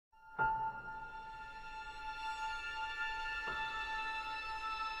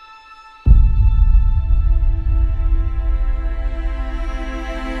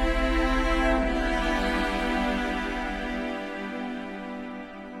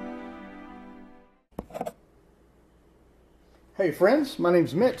Hey friends, my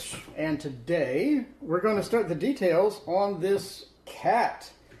name's Mitch, and today we're going to start the details on this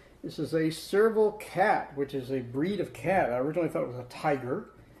cat. This is a Serval cat, which is a breed of cat. I originally thought it was a tiger,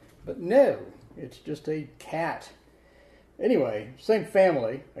 but no, it's just a cat. Anyway, same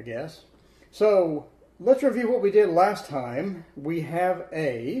family, I guess. So let's review what we did last time. We have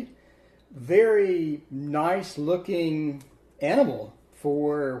a very nice looking animal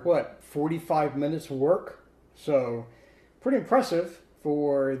for what, 45 minutes work? So pretty impressive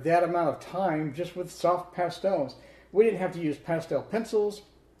for that amount of time just with soft pastels. We didn't have to use pastel pencils.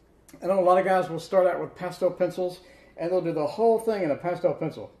 I know a lot of guys will start out with pastel pencils and they'll do the whole thing in a pastel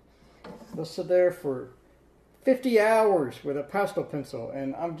pencil. They'll sit there for 50 hours with a pastel pencil,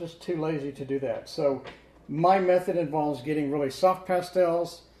 and I'm just too lazy to do that. So my method involves getting really soft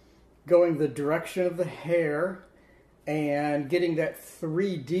pastels, going the direction of the hair, and getting that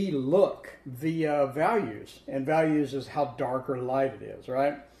 3D look via values. And values is how dark or light it is,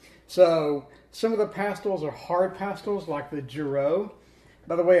 right? So some of the pastels are hard pastels like the Giro.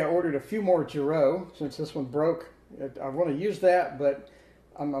 By the way, I ordered a few more Giro since this one broke. I want to use that, but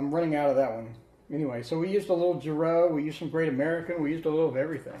I'm running out of that one. Anyway, so we used a little Giro, we used some Great American, we used a little of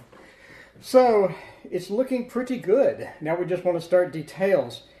everything. So it's looking pretty good. Now we just want to start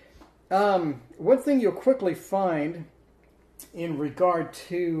details. One thing you'll quickly find in regard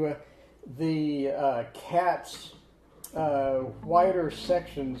to the cat's wider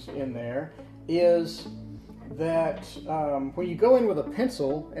sections in there is that when you go in with a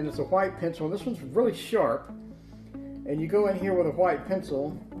pencil, and it's a white pencil, and this one's really sharp, and you go in here with a white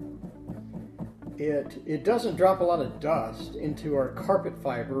pencil, it doesn't drop a lot of dust into our carpet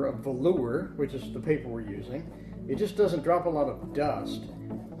fiber of velour, which is the paper we're using. It just doesn't drop a lot of dust.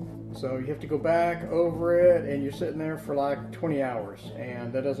 So you have to go back over it, and you're sitting there for like 20 hours,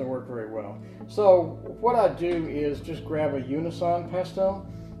 and that doesn't work very well. So what I do is just grab a Unison pastel,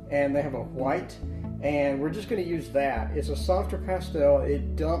 and they have a white, and we're just going to use that. It's a softer pastel,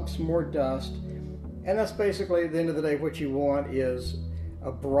 it dumps more dust, and that's basically, at the end of the day, what you want is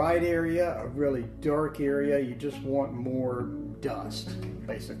a bright area, a really dark area. You just want more dust,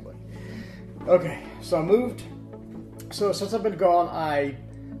 basically. Okay, so I moved. So since I've been gone, I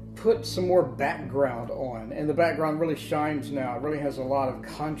put some more background on, and the background really shines now. It really has a lot of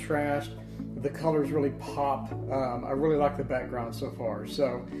contrast. The colors really pop. I really like the background so far.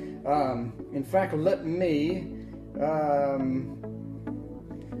 So in fact, let me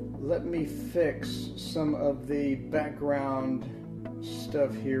fix some of the background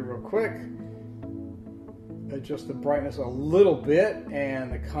stuff here real quick. Adjust the brightness a little bit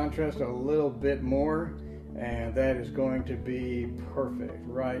and the contrast a little bit more, and that is going to be perfect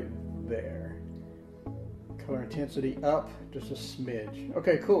right there. Color intensity up just a smidge.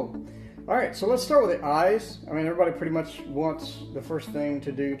 Okay, cool. All right, so let's start with the eyes. I mean, everybody pretty much wants the first thing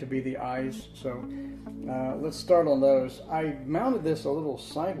to do to be the eyes, so let's start on those. I mounted this a little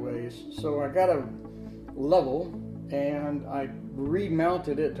sideways, so I got a level, and I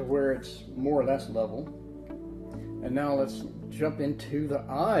remounted it to where it's more or less level. And now let's jump into the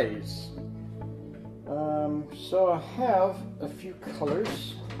eyes. So I have a few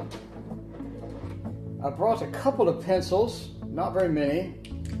colors. I brought a couple of pencils, not very many,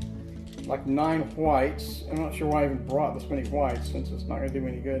 like 9 whites. I'm not sure why I even brought this many whites since it's not going to do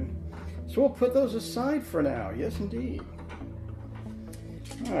any good. So we'll put those aside for now. Yes, indeed.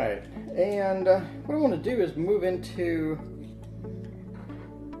 All right, and what I want to do is move into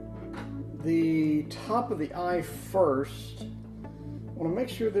the top of the eye first. I want to make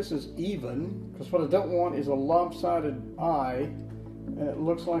sure this is even, because what I don't want is a lopsided eye and it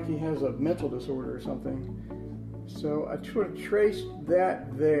looks like he has a mental disorder or something. So I sort of traced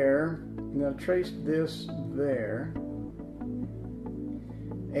that there, and I traced this there,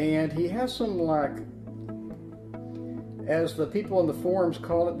 and he has some, like, as the people in the forums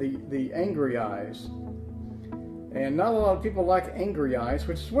call it, the angry eyes. And not a lot of people like angry eyes,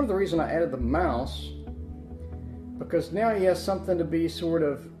 which is one of the reasons I added the mouse, because now he has something to be sort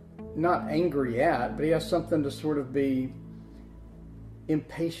of not angry at, but he has something to sort of be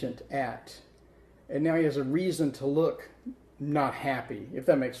impatient at. And now he has a reason to look not happy, if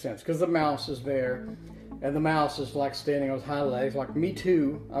that makes sense, because the mouse is there, and the mouse is like standing on his hind legs, like, me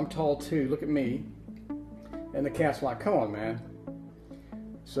too, I'm tall too, look at me. And the cat's like, come on, man.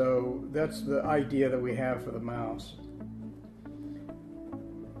 So that's the idea that we have for the mouse.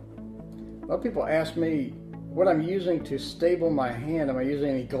 A lot of people ask me what I'm using to stable my hand. Am I using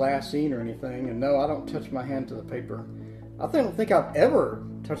any glassine or anything? And no, I don't touch my hand to the paper. I don't think I've ever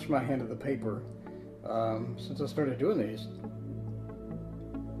touched my hand to the paper since I started doing these.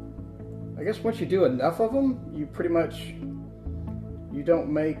 I guess once you do enough of them, you pretty much you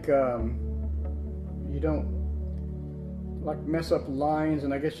don't make you don't like mess up lines,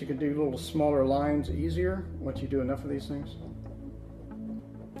 and I guess you can do little smaller lines easier once you do enough of these things.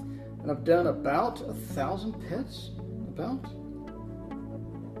 And I've done about 1,000 pets, about.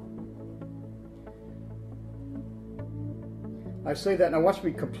 I say that and I watch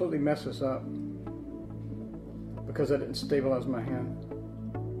me completely mess this up because I didn't stabilize my hand.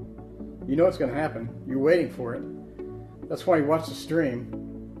 You know what's going to happen. You're waiting for it. That's why you watch the stream.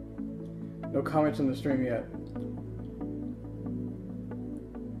 No comments in the stream yet.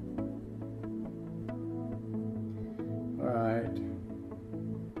 Alright.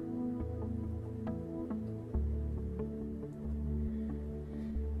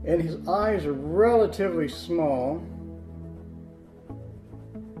 And his eyes are relatively small.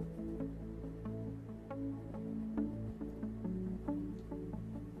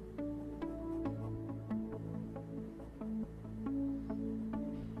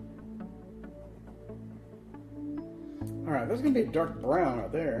 Alright, there's going to be a dark brown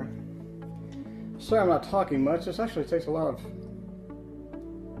right there. Sorry I'm not talking much. This actually takes a lot of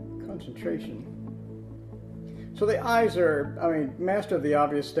concentration. So the eyes are, I mean, master of the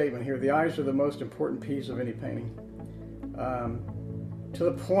obvious statement here. The eyes are the most important piece of any painting. To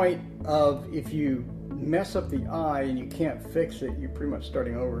the point of if you mess up the eye and you can't fix it, you're pretty much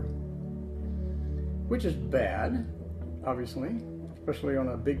starting over. Which is bad, obviously, especially on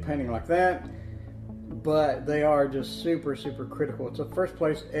a big painting like that. But they are just super, super critical. It's the first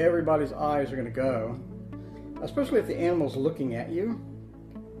place everybody's eyes are going to go, especially if the animal's looking at you.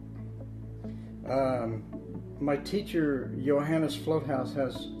 My teacher, Johannes Floathouse,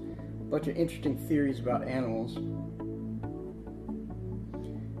 has a bunch of interesting theories about animals.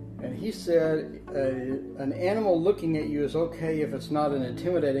 And he said an animal looking at you is okay if it's not an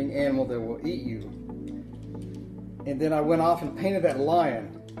intimidating animal that will eat you. And then I went off and painted that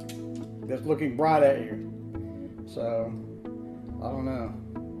lion that's looking right at you. So, I don't know.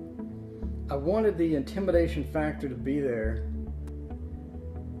 I wanted the intimidation factor to be there.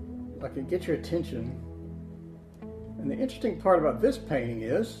 Like it gets your attention. And the interesting part about this painting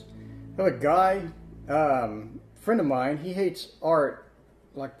is, I have a guy, friend of mine, he hates art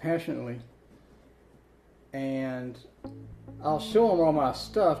like passionately. And I'll show him all my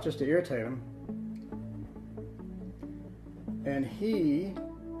stuff just to irritate him. And he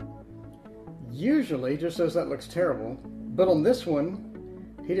usually just says that looks terrible, but on this one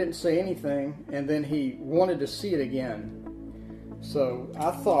he didn't say anything, and then he wanted to see it again. So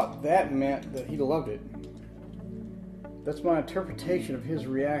I thought that meant that he loved it. That's my interpretation of his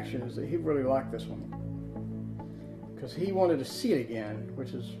reaction, is that he really liked this one because he wanted to see it again,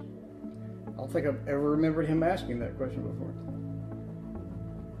 which is, I don't think I've ever remembered him asking that question before.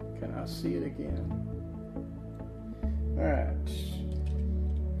 Can I see it again? Alright,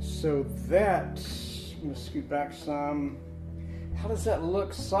 so that, I'm going to scoot back some. How does that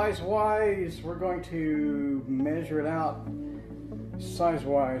look size-wise? We're going to measure it out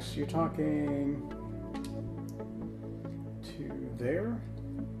size-wise. You're talking to there,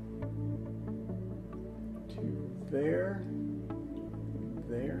 to there,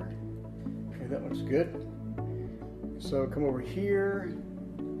 there. Okay, that looks good. So come over here.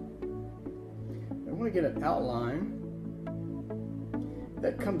 I want to get an outline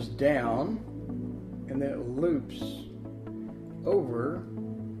that comes down and then it loops over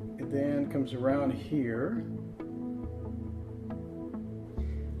and then comes around here.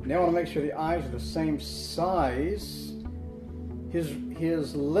 Now I want to make sure the eyes are the same size.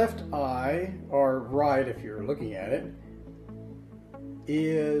 His left eye, or right if you're looking at it,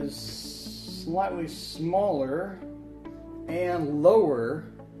 is slightly smaller and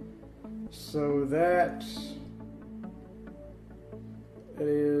lower, so that it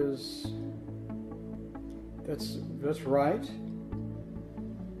is, that's right.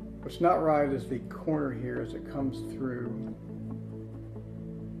 What's not right is the corner here as it comes through.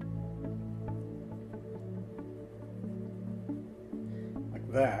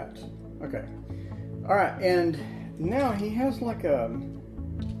 Like that. Okay. Alright, and now he has like a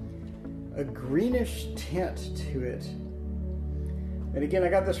greenish tint to it. And again, I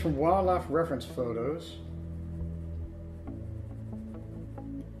got this from Wildlife Reference Photos.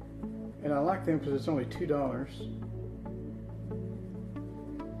 And I like them because it's only $2.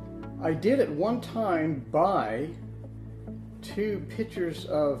 I did at one time buy 2 pictures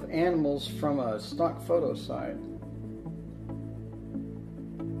of animals from a stock photo site.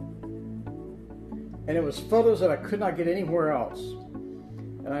 And it was photos that I could not get anywhere else.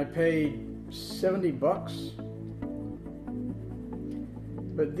 And I paid $70.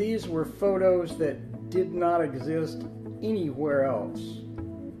 But these were photos that did not exist anywhere else.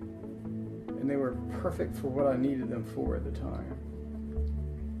 And they were perfect for what I needed them for at the time.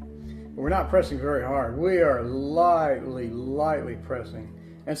 But we're not pressing very hard. We are lightly pressing.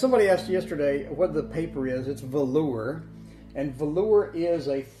 And somebody asked yesterday what the paper is. It's velour. And velour is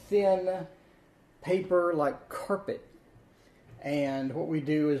a thin paper like carpet. And what we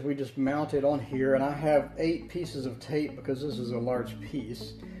do is we just mount it on here. And I have 8 pieces of tape because this is a large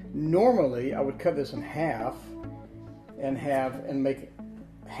piece. Normally, I would cut this in half and make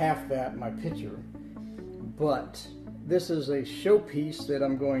half that my picture. But this is a showpiece that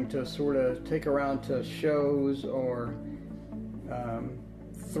I'm going to sort of take around to shows or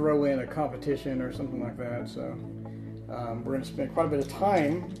throw in a competition or something like that. So we're going to spend quite a bit of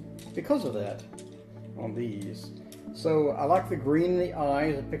time because of that on these. So I like the green in the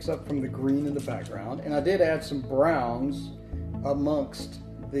eyes. It picks up from the green in the background. And I did add some browns amongst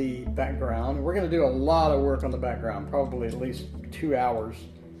the background. We're going to do a lot of work on the background, probably at least 2 hours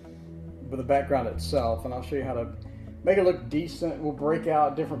with the background itself. And I'll show you how to make it look decent. We'll break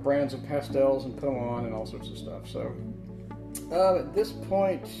out different brands of pastels and put them on and all sorts of stuff. So at this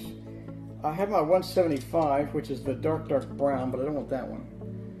point, I have my 175, which is the dark brown, but I don't want that one.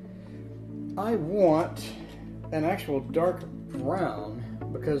 I want an actual dark brown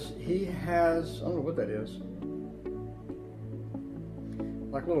because he has, I don't know what that is,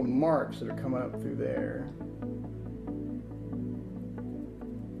 like little marks that are coming up through there.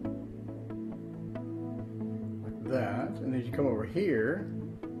 Like that. And then you come over here,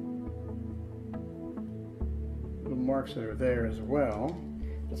 little marks that are there as well.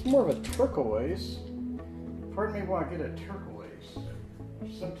 It's more of a turquoise. Pardon me while I get a turquoise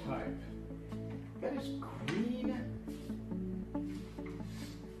of some type. That is green.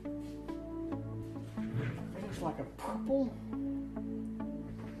 That is like a purple.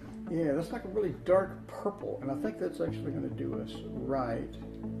 Yeah, that's like a really dark purple, and I think that's actually going to do us right.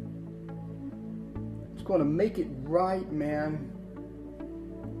 It's going to make it right, man.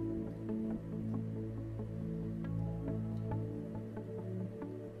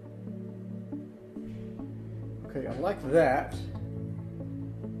 Okay, I like that.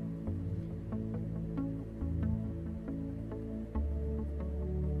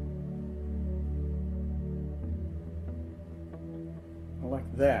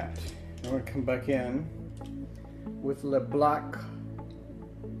 Like that. I'm going to come back in with Le Black.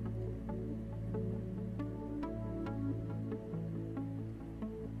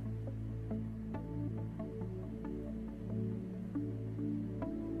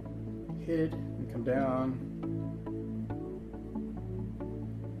 Hid and come down.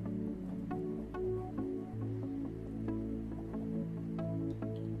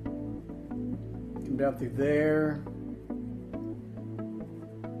 Come down through there.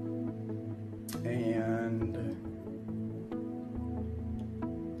 And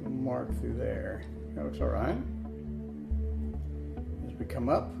mark through there. That looks all right. As we come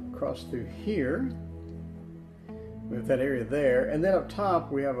up, across through here, we have that area there, and then up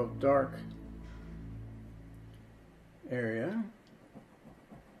top we have a dark area.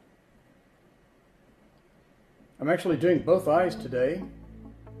 I'm actually doing both eyes today,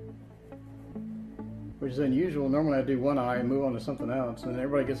 which is unusual. Normally I do one eye and move on to something else, and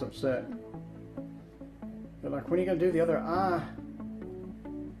everybody gets upset. They're like, when are you going to do the other eye?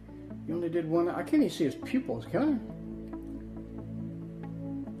 You only did one eye. I can't even see his pupils, can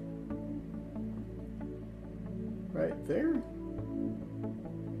I? Right there.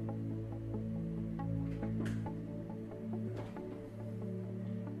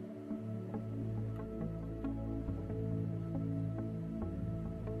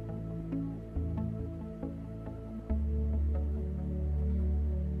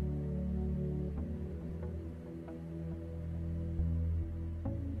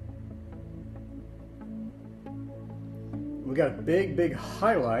 We got a big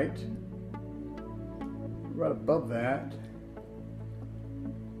highlight right above that.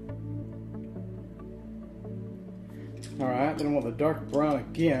 All right, then I want the dark brown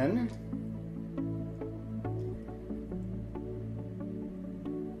again.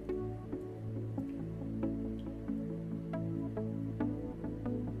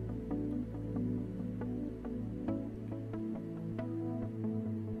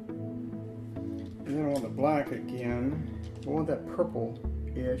 And then I want the black again. I want that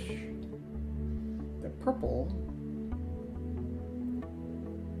purple-ish. That purple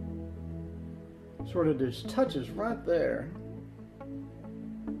sort of just touches right there.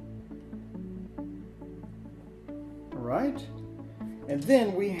 All right. And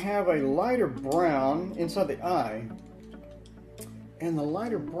then we have a lighter brown inside the eye. And the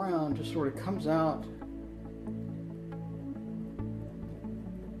lighter brown just sort of comes out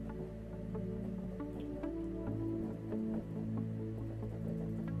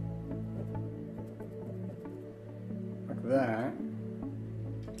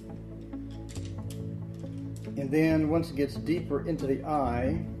And then once it gets deeper into the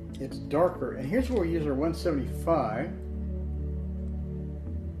eye, it's darker. And here's where we use our 175.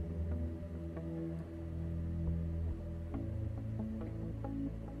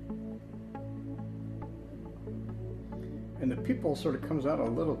 And the pupil sort of comes out a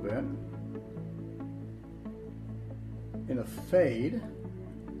little bit in a fade.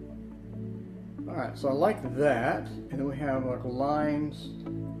 All right, so I like that. And then we have like lines.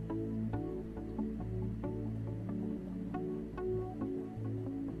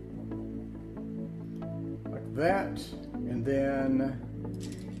 Like that. And then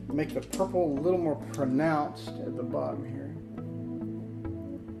make the purple a little more pronounced at the bottom here.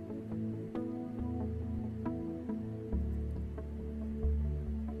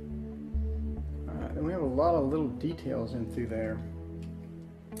 And we have a lot of little details in through there.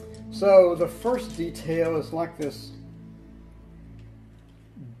 So the first detail is like this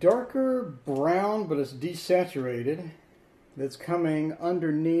darker brown, but it's desaturated, that's coming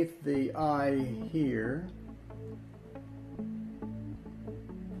underneath the eye here.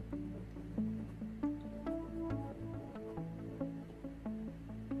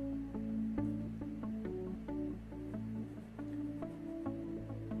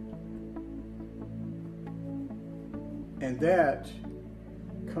 And that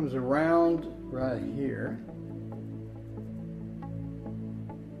comes around right here.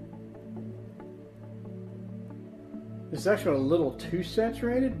 It's actually a little too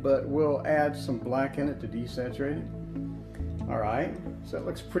saturated, but we'll add some black in it to desaturate it. All right, so that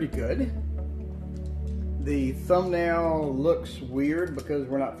looks pretty good. The thumbnail looks weird because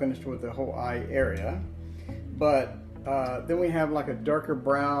we're not finished with the whole eye area. But then we have like a darker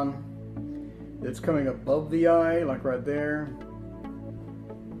brown that's coming above the eye, like right there.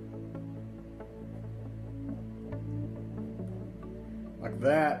 Like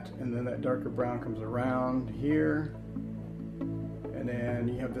that, and then that darker brown comes around here. And then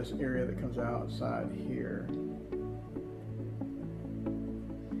you have this area that comes outside here.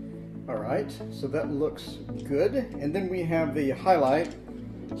 All right, so that looks good. And then we have the highlight.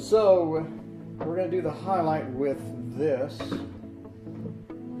 So we're gonna do the highlight with this,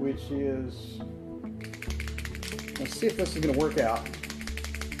 which is, let's see if this is gonna work out.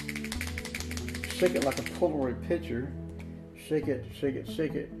 Shake it like a Polaroid picture. Shake it, shake it,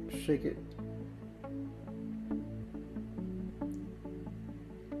 shake it, shake it.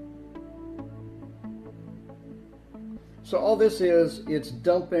 So all this is, it's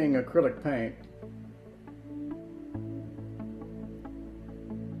dumping acrylic paint.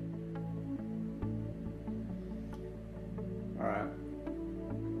 All right.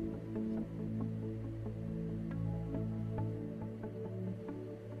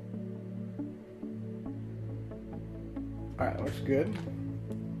 All right, looks good.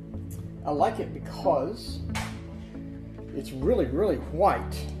 I like it because it's really, really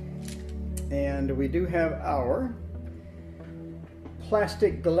white. And we do have our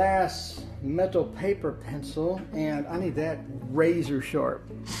plastic, glass, metal paper pencil, and I need that razor sharp.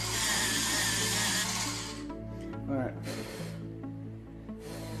 All right.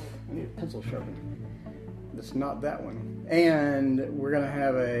 I need a pencil sharpener. That's not that one. And we're gonna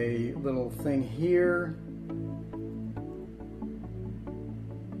have a little thing here.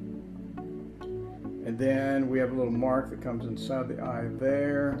 And then we have a little mark that comes inside the eye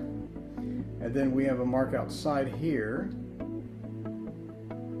there. And then we have a mark outside here.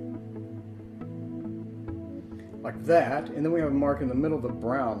 Like that. And then we have a mark in the middle of the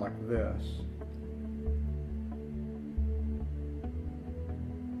brown like this.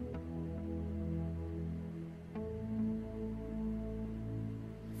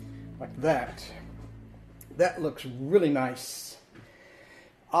 Like that. That looks really nice.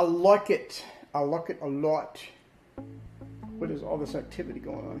 I like it. I like it a lot. What is all this activity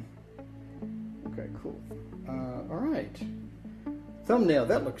going on? Okay, cool. All right. Thumbnail.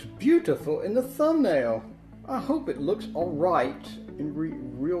 That looks beautiful in the thumbnail. I hope it looks all right in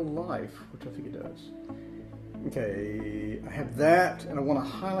real life, which I think it does. Okay, I have that, and I want to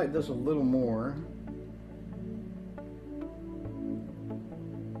highlight this a little more.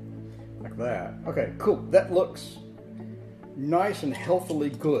 Like that. Okay, cool. That looks nice and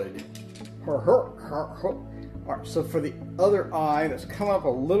healthily good. All right, so for the other eye, that's come up a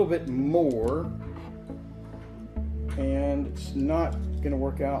little bit more, and it's not going to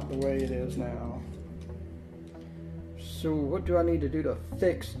work out the way it is now. So what do I need to do to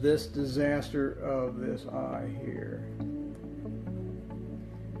fix this disaster of this eye here?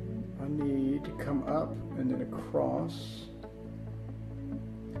 I need to come up and then across,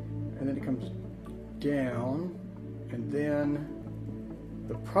 and then it comes down, and then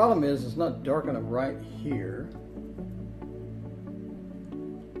The problem is it's not dark enough right here.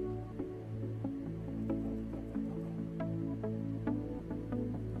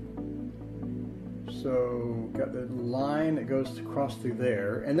 So got the line that goes across through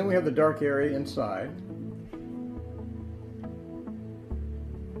there, and then we have the dark area inside.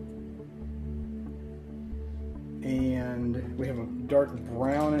 And we have a dark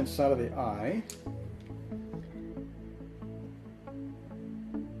brown inside of the eye.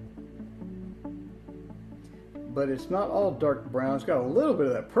 But it's not all dark brown, it's got a little bit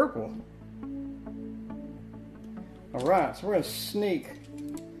of that purple. Alright, so we're going to sneak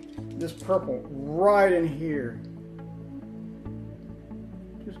this purple right in here.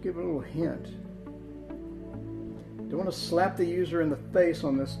 Just give it a little hint. Don't want to slap the user in the face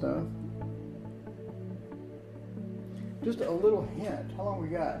on this stuff. Just a little hint. How long we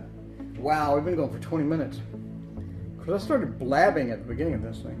got? Wow, we've been going for 20 minutes. Because I started blabbing at the beginning of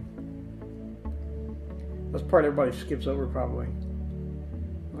this thing. That's the part everybody skips over probably.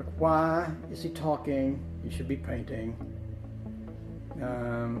 Like, why is he talking? He should be painting.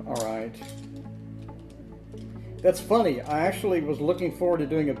 Alright. That's funny. I actually was looking forward to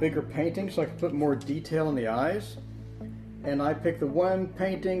doing a bigger painting so I could put more detail in the eyes. And I picked the one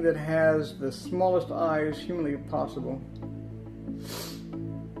painting that has the smallest eyes humanly possible.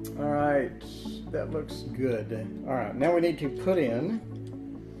 Alright, that looks good. Alright, now we need to put in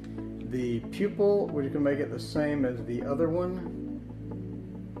the pupil. We're just going to make it the same as the other one.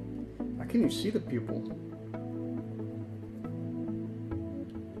 How can you see the pupil?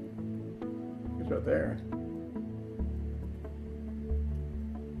 It's right there.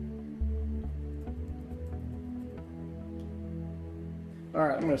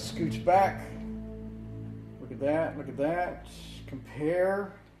 Alright, I'm going to scooch back. Look at that, look at that.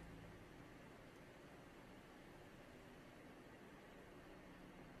 Compare.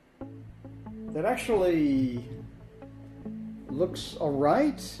 That actually looks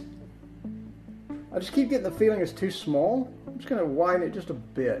alright. I just keep getting the feeling it's too small. I'm just going to widen it just a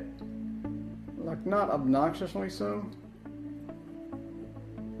bit. Like, not obnoxiously so.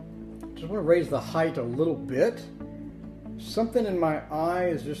 Just want to raise the height a little bit. Something in my eye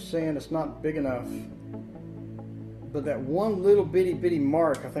is just saying it's not big enough. But that one little bitty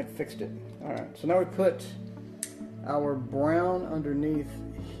mark, I think, fixed it. Alright, so now we put our brown underneath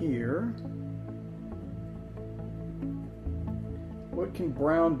here. What can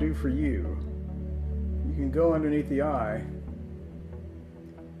brown do for you? You can go underneath the eye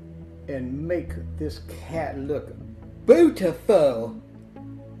and make this cat look beautiful.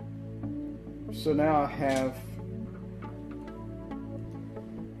 So now I have...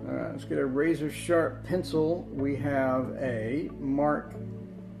 Alright, let's get a razor sharp pencil. We have a mark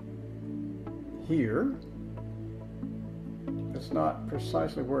here. It's not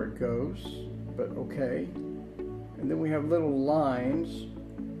precisely where it goes, but okay. And then we have little lines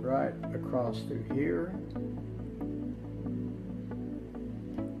right across through here.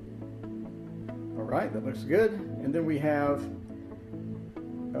 Alright, that looks good. And then we have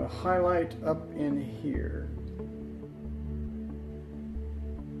a highlight up in here.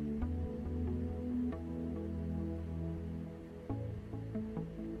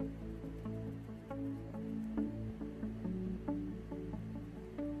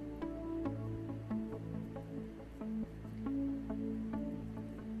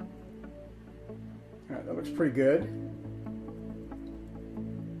 Alright, that looks pretty good.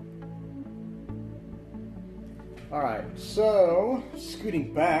 Alright, so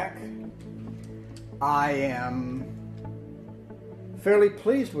scooting back, I am fairly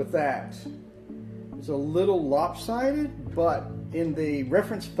pleased with that. It's a little lopsided, but in the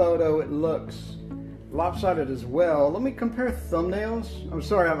reference photo it looks lopsided as well. Let me compare thumbnails. I'm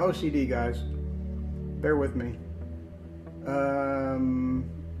sorry, I'm OCD, guys. Bear with me.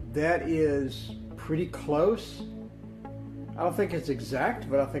 That is pretty close. I don't think it's exact,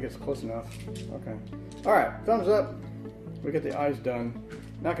 but I think it's close enough. Okay. Alright, thumbs up. We get the eyes done.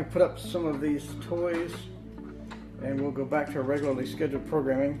 Now I can put up some of these toys and we'll go back to our regularly scheduled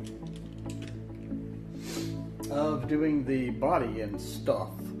programming of doing the body and stuff.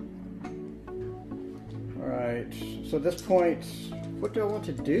 Alright, so at this point, what do I want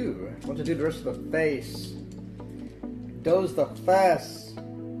to do? I want to do the rest of the face. Does the face.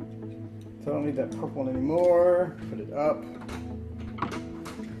 So I don't need that purple one anymore. Put it up.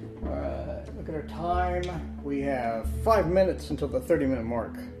 Alright, look at our time. We have 5 minutes until the 30-minute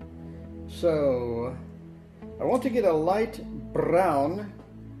mark. So I want to get a light brown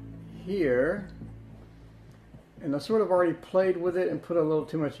here. And I sort of already played with it and put a little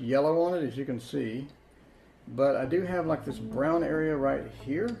too much yellow on it, as you can see. but I do have like this brown area right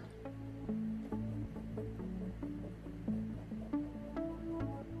here.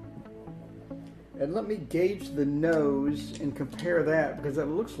 And let me gauge the nose and compare that, because that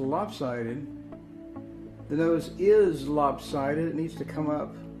looks lopsided. The nose is lopsided. It needs to come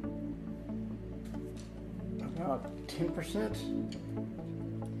up about 10%.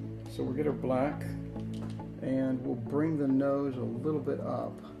 So we'll get our black and we'll bring the nose a little bit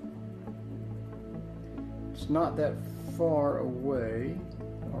up. It's not that far away.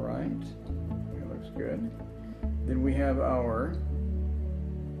 All right, that looks good. Then we have our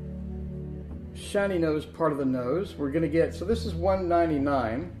shiny nose part of the nose. We're going to get, so this is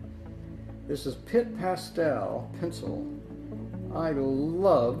 $1.99. This is Pitt Pastel pencil. I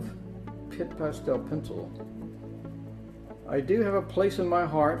love Pitt Pastel pencil. I do have a place in my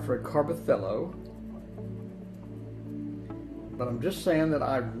heart for a Carbothello, but I'm just saying that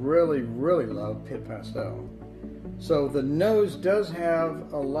I really, really love Pitt Pastel. So the nose does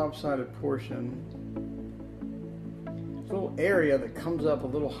have a lopsided portion. There's a little area that comes up a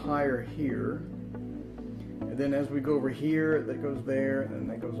little higher here. And then as we go over here, that goes there, and then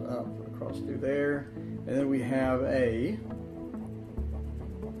that goes up across through there. And then we have a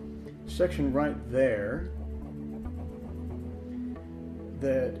section right there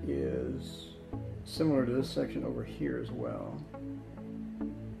that is similar to this section over here as well.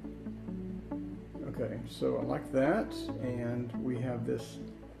 Okay, so I like that, and we have this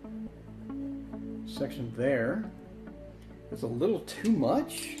section there. It's a little too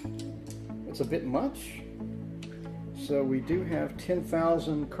much. It's a bit much. So we do have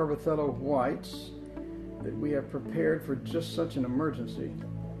 10,000 Carbothello whites that we have prepared for just such an emergency.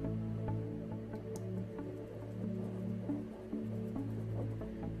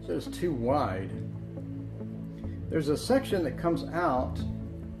 So it's too wide. There's a section that comes out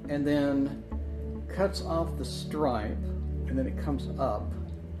and then cuts off the stripe, and then it comes up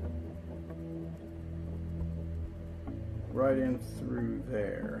right in through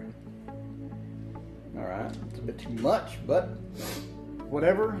there. All right, it's a bit too much, but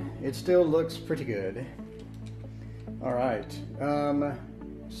whatever, it still looks pretty good. All right,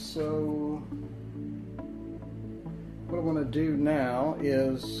 so what I want to do now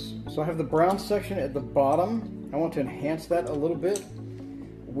is, so I have the brown section at the bottom. I want to enhance that a little bit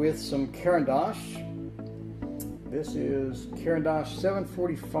with some Caran d'Ache. This is Caran d'Ache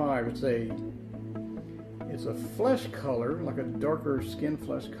 745. It's a flesh color, like a darker skin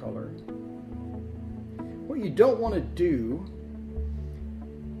flesh color. What you don't want to do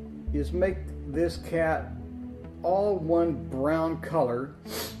is make this cat all one brown color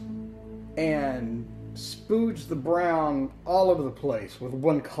and spooge the brown all over the place with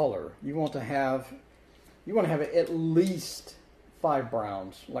one color. You want to have at least 5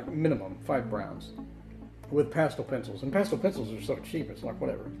 browns, like minimum 5 browns, with pastel pencils. And pastel pencils are so cheap, it's like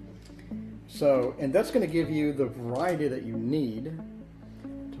whatever. So, and that's going to give you the variety that you need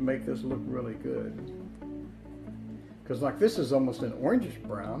to make this look really good. Because like this is almost an orangish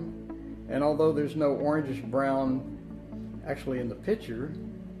brown, and although there's no orangish brown actually in the picture,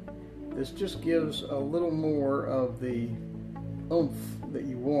 this just gives a little more of the oomph that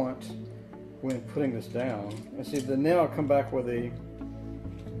you want when putting this down. And see, then I'll come back with a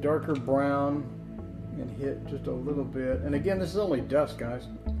darker brown and hit just a little bit. And again, this is only dust, guys.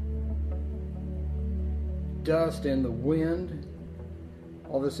 Dust in the wind.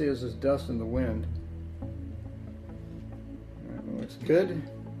 All this is dust in the wind. Looks good.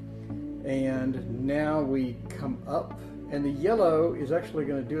 And now we come up, and the yellow is actually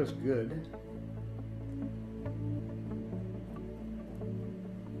going to do us good.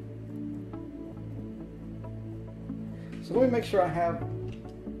 So let me make sure I have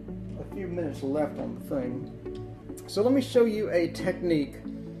a few minutes left on the thing. So let me show you a technique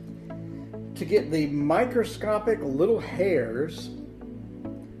to get the microscopic little hairs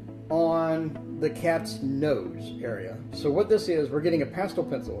on the cat's nose area. So what this is, we're getting a pastel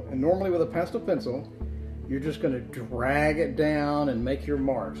pencil, and normally with a pastel pencil you're just going to drag it down and make your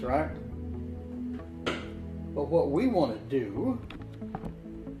marks, right? But what we want to do,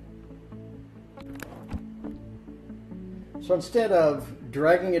 so instead of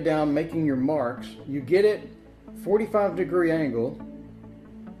dragging it down, making your marks, you get it 45-degree angle.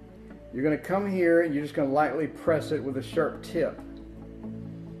 You're going to come here and you're just going to lightly press it with a sharp tip.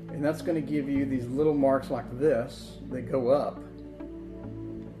 And that's going to give you these little marks like this that go up.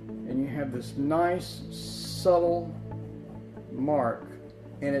 And you have this nice, subtle mark.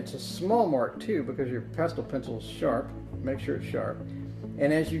 And it's a small mark too, because your pastel pencil is sharp. Make sure it's sharp.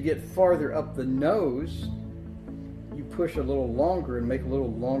 And as you get farther up the nose, you push a little longer and make a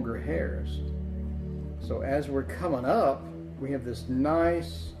little longer hairs. So as we're coming up, we have this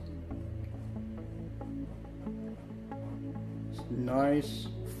nice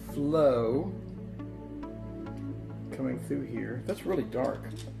flow coming through here. That's really dark.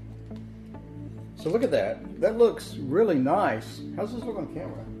 So look at that. That looks really nice. How's this look on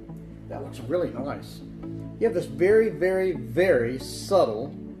camera? That looks really nice. You have this very, very, very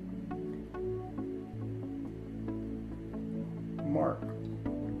subtle mark.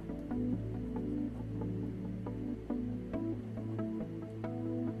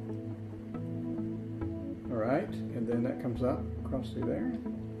 Alright, and then that comes up across through there.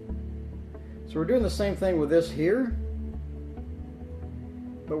 So we're doing the same thing with this here,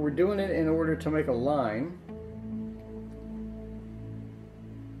 but we're doing it in order to make a line.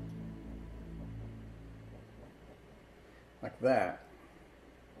 Like that.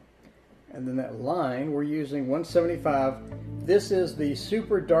 And then that line, we're using 175. This is the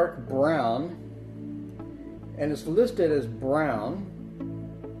super dark brown, and it's listed as brown.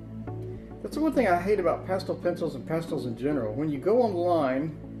 That's the one thing I hate about pastel pencils and pastels in general. When you go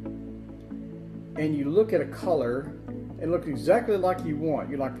online and you look at a color and look exactly like you want,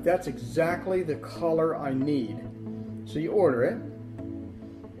 you're like, that's exactly the color I need. So you order it,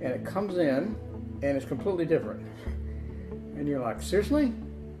 and it comes in, and it's completely different. And you're like, seriously?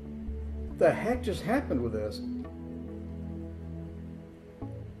 What the heck just happened with this?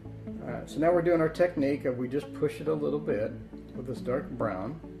 Alright, so now we're doing our technique of we just push it a little bit with this dark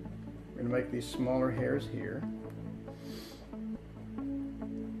brown. We're going to make these smaller hairs here.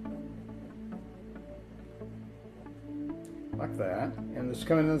 Like that. And it's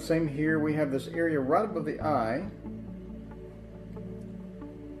coming in the same here. We have this area right above the eye.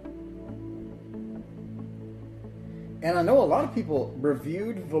 And I know a lot of people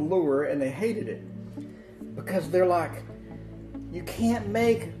reviewed velour and they hated it because they're like, you can't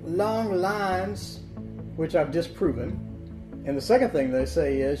make long lines, which I've disproven. And the second thing they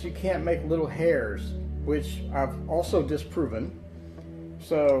say is you can't make little hairs, which I've also disproven.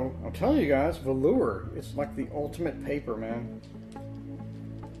 So I'm telling you guys, velour, it's like the ultimate paper, man.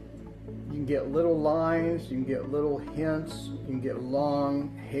 You can get little lines, you can get little hints, you can get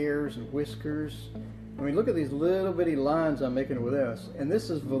long hairs and whiskers. I mean, look at these little bitty lines I'm making with this. And this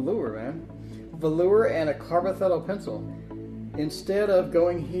is velour, man. Velour and a carbothello pencil. Instead of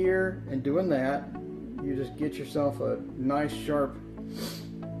going here and doing that, you just get yourself a nice sharp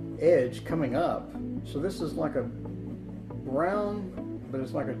edge coming up. So this is like a brown, but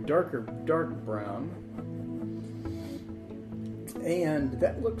it's like a dark brown. And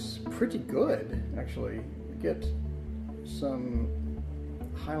that looks pretty good, actually. Get some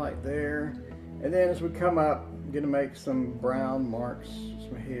highlight there. And then as we come up, I'm going to make some brown marks,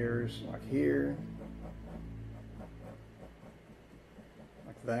 some hairs like here.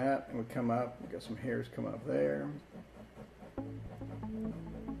 Like that. And we come up, we got some hairs coming up there.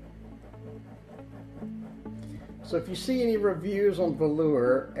 So if you see any reviews on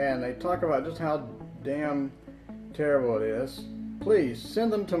velour and they talk about just how damn terrible it is, please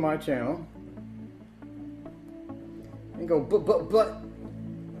send them to my channel and go, but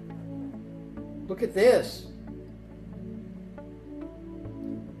look at this.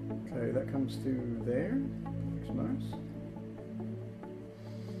 Okay, that comes through there. Looks nice.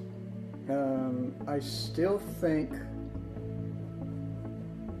 I still think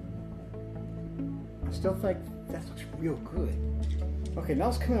that looks real good. Okay, now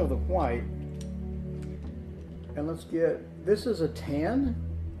let's come in with the white. And let's get, this is a tan,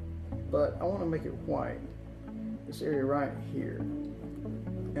 but I want to make it white. This area right here.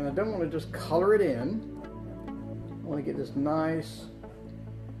 And I don't want to just color it in. I want to get this nice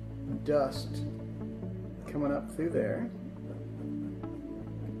dust coming up through there.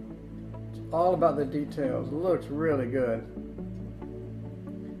 It's all about the details. It looks really good.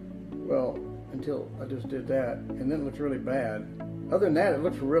 Well, until I just did that, and then it looks really bad. Other than that, it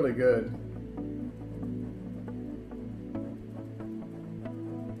looks really good.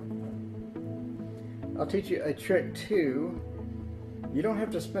 I'll teach you a trick too. You don't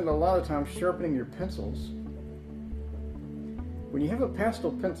have to spend a lot of time sharpening your pencils. When you have a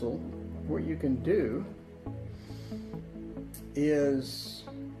pastel pencil, what you can do is,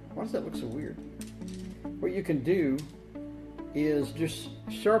 why does that look so weird? What you can do is just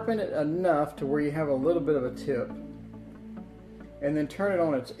sharpen it enough to where you have a little bit of a tip, and then turn it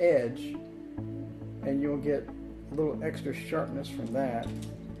on its edge, and you'll get a little extra sharpness from that.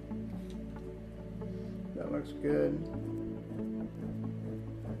 That looks good.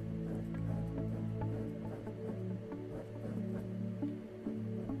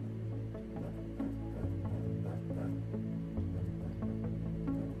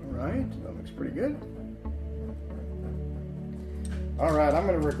 Alright, that looks pretty good. All right, I'm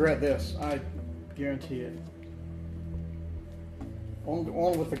going to regret this. I guarantee it.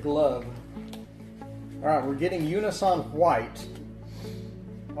 On with the glove. All right, we're getting Unison white.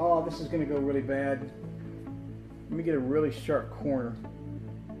 Oh, this is going to go really bad. Let me get a really sharp corner.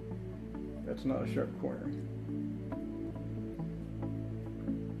 That's not a sharp corner.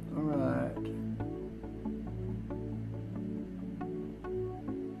 All right.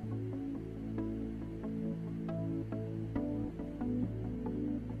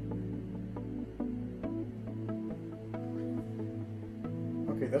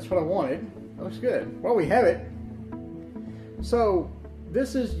 Okay, that's what I wanted. That looks good. Well, we have it. So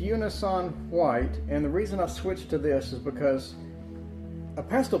this is Unison white, and the reason I switched to this is because a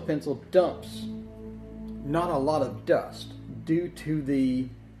pastel pencil dumps not a lot of dust due to the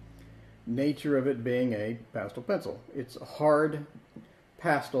nature of it being a pastel pencil. It's a hard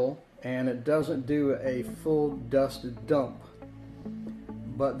pastel and it doesn't do a full dust dump.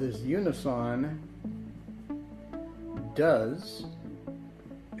 But this Unison does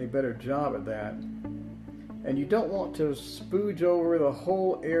a better job at that. And you don't want to spooge over the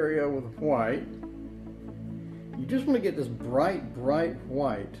whole area with white. You just want to get this bright, bright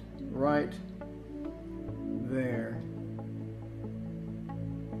white right there.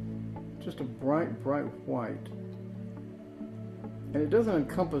 Just a bright, bright white. And it doesn't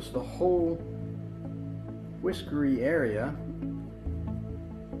encompass the whole whiskery area.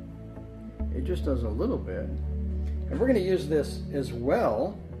 It just does a little bit. And we're going to use this as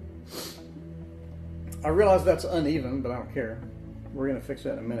well. I realize that's uneven, but I don't care. We're going to fix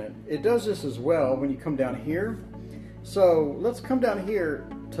that in a minute. It does this as well when you come down here. So let's come down here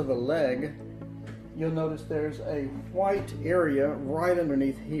to the leg. You'll notice there's a white area right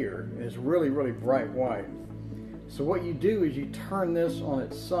underneath here. It's really, really bright white. So what you do is you turn this on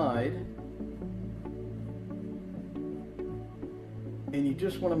its side, and you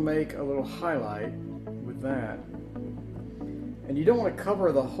just want to make a little highlight with that. And you don't want to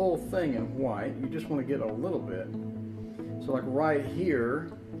cover the whole thing in white, you just want to get a little bit. So like right here,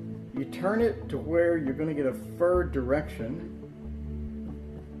 you turn it to where you're going to get a furred direction.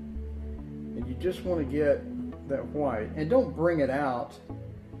 And you just want to get that white. And don't bring it out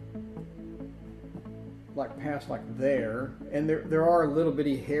like past like there. And there are little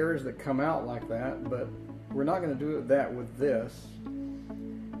bitty hairs that come out like that, but we're not going to do that with this.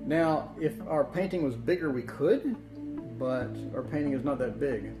 Now, if our painting was bigger, we could. But our painting is not that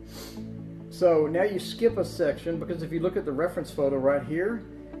big. So now you skip a section, because if you look at the reference photo right here,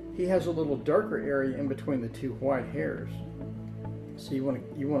 he has a little darker area in between the two white hairs. So you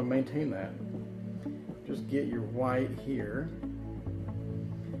want to maintain that. Just get your white here.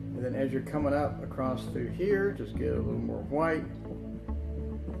 And then as you're coming up across through here, just get a little more white.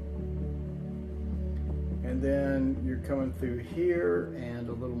 And then you're coming through here and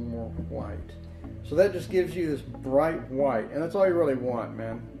a little more white. So that just gives you this bright white, and that's all you really want,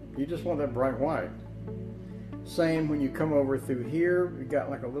 man. You just want that bright white. Same when you come over through here, you got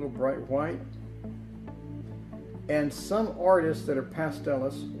like a little bright white. And some artists that are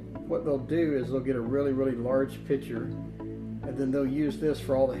pastelists, what they'll do is they'll get a really, really large picture, and then they'll use this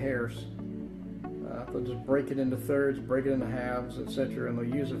for all the hairs. They'll just break it into thirds, break it into halves, etc., and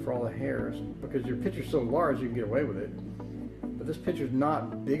they'll use it for all the hairs, because your picture's so large you can get away with it. But this picture's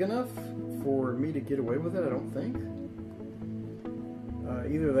not big enough for me to get away with it, I don't think.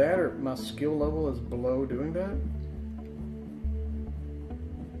 Either that or my skill level is below doing that.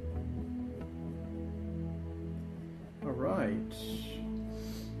 Alright.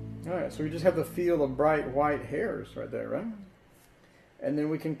 Alright, so we just have the feel of bright white hairs right there, right? And then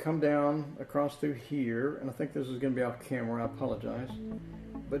we can come down across through here, and I think this is going to be off camera, I apologize.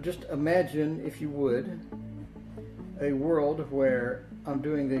 But just imagine, if you would, a world where I'm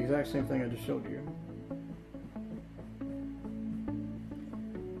doing the exact same thing I just showed you.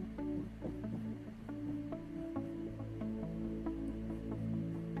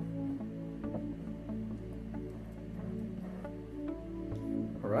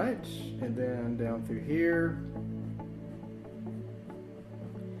 Alright, and then down through here.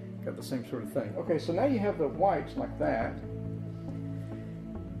 Got the same sort of thing. Okay, so now you have the whites like that.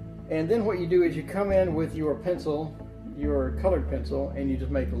 And then what you do is you come in with your pencil, your colored pencil, and you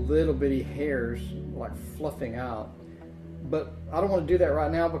just make little bitty hairs like fluffing out. But I don't want to do that right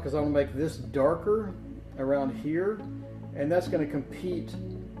now because I want to make this darker around here, and that's going to compete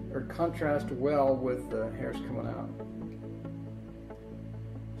or contrast well with the hairs coming out.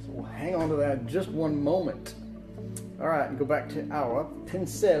 So we'll hang on to that just one moment. Alright, and go back to our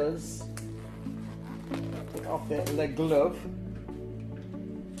pencils. Take off that glove.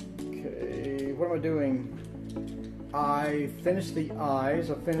 Okay, what am I doing? I finished the eyes.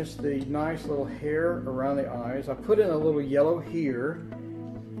 I finished the nice little hair around the eyes. I put in a little yellow here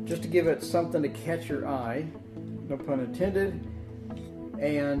just to give it something to catch your eye. No pun intended.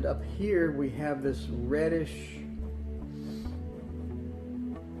 And up here we have this reddish,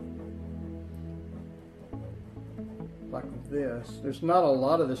 like this. There's not a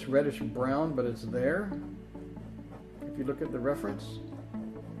lot of this reddish brown, but it's there. If you look at the reference.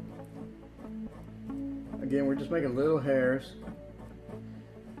 Again, we're just making little hairs.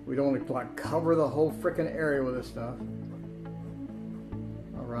 We don't want to like cover the whole frickin' area with this stuff.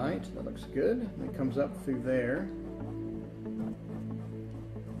 Alright, that looks good. It comes up through there.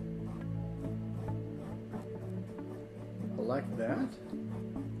 I like that.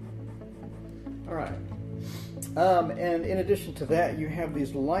 Alright. And in addition to that, you have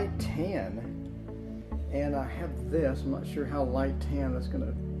these light tan. And I have this. I'm not sure how light tan that's going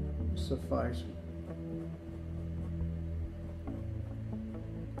to suffice.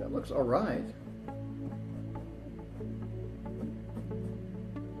 That looks alright.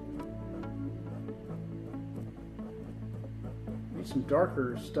 Need some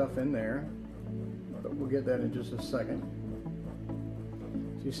darker stuff in there, but we'll get that in just a second.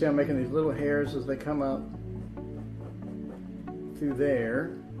 So you see I'm making these little hairs as they come up through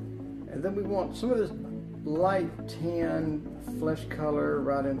there. And then we want some of this light tan flesh color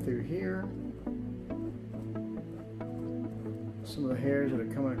right in through here. Some of the hairs that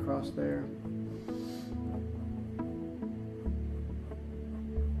are coming across there.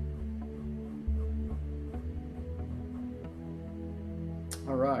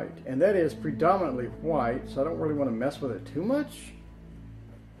 Alright, and that is predominantly white, so I don't really want to mess with it too much.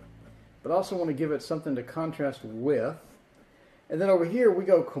 But I also want to give it something to contrast with. And then over here we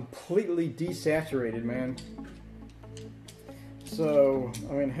go completely desaturated, man. So,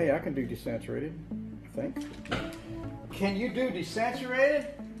 I mean, hey, I can do desaturated, I think. Can you do desaturated?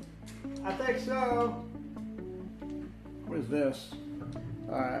 I think so. What is this?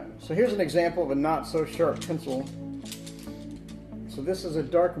 Alright, so here's an example of a not so sharp pencil. So this is a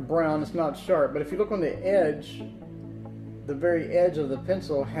dark brown, it's not sharp, but if you look on the edge, the very edge of the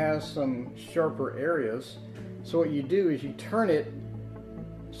pencil has some sharper areas. So what you do is you turn it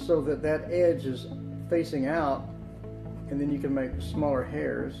so that that edge is facing out, and then you can make smaller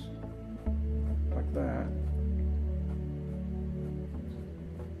hairs like that.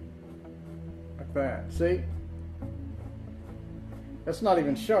 Like that. See? That's not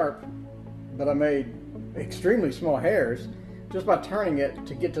even sharp, but I made extremely small hairs just by turning it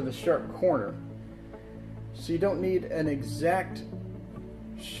to get to the sharp corner. So you don't need an exact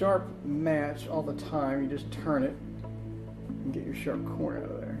sharp match all the time. You just turn it and get your sharp corner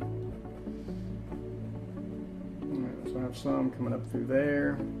out of there. Alright, so I have some coming up through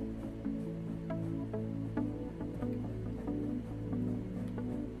there.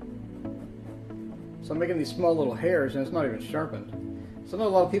 So I'm making these small little hairs and it's not even sharpened. So I know a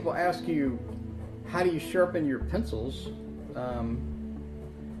lot of people ask you, how do you sharpen your pencils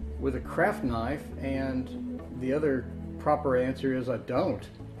with a craft knife? And the other proper answer is I don't.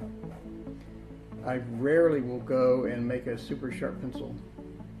 I rarely will go and make a super sharp pencil.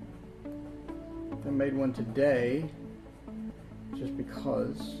 I made one today just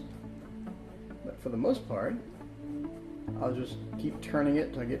because, but for the most part I'll just keep turning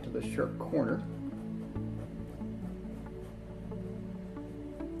it till I get to the sharp corner.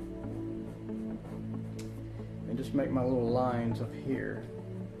 And just make my little lines up here.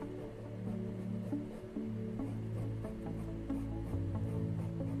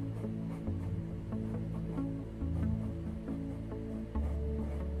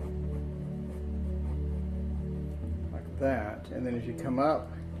 Like that. And then as you come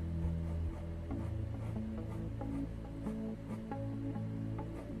up,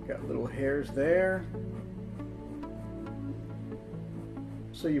 got little hairs there.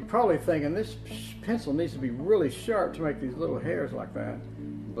 So you're probably thinking this pencil needs to be really sharp to make these little hairs like that.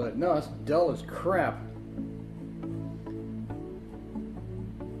 But no, it's dull as crap.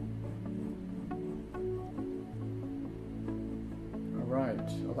 Alright,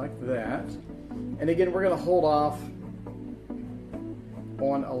 I like that. And again, we're going to hold off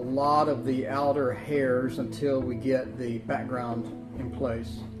on a lot of the outer hairs until we get the background in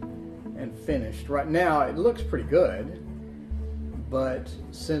place and finished. Right now, it looks pretty good. But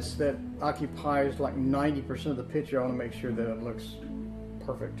since that occupies like 90% of the picture, I want to make sure that it looks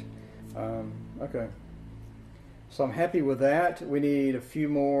perfect. Okay. So I'm happy with that. We need a few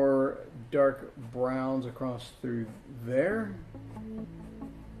more dark browns across through there.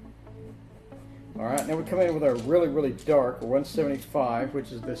 Alright, now we come in with our really, really dark 175,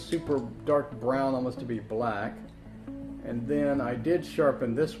 which is the super dark brown, almost to be black. And then I did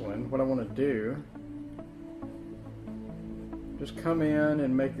sharpen this one. What I want to do, just come in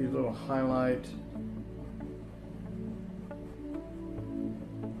and make these little highlight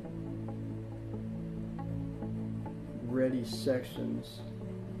ready sections.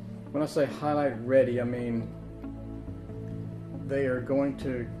 When I say highlight ready, I mean they are going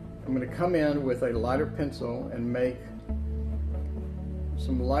to, I'm going to come in with a lighter pencil and make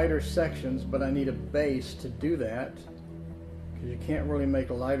some lighter sections, but I need a base to do that, because you can't really make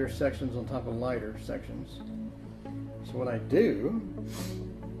lighter sections on top of lighter sections. So what I do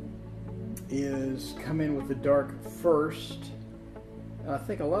is come in with the dark first. And I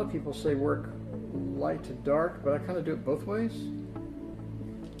think a lot of people say work light to dark, but I kind of do it both ways.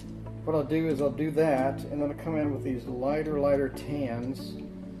 What I'll do is I'll do that, and then I'll come in with these lighter tans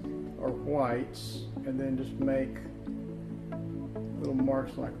or whites, and then just make little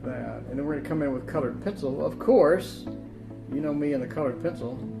marks like that. And then we're going to come in with colored pencil. Of course, you know me and the colored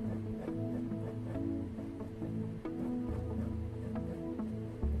pencil.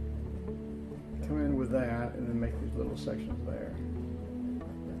 Come in with that, and then make these little sections there.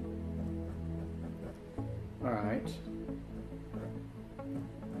 Alright.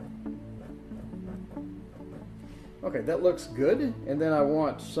 Okay, that looks good. And then I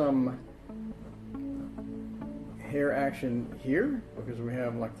want some hair action here, because we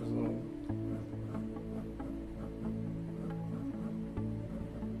have like this little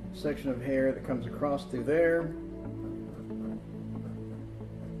section of hair that comes across through there.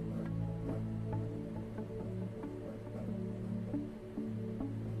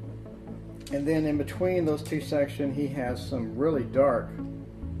 And then in between those two sections, he has some really dark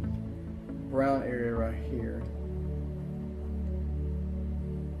brown area right here.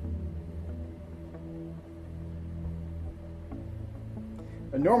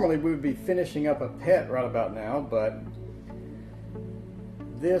 And normally we would be finishing up a pet right about now, but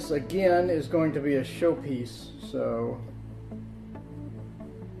this again is going to be a showpiece, so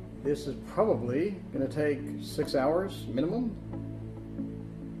this is probably going to take 6 hours minimum,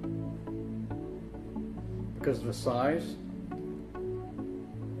 because of the size.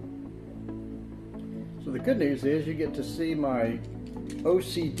 So the good news is you get to see my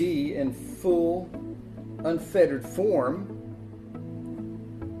OCD in full unfettered form.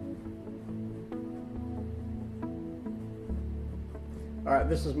 Alright,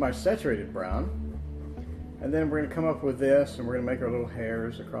 this is my saturated brown. And then we're going to come up with this, and we're going to make our little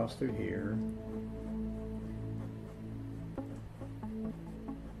hairs across through here.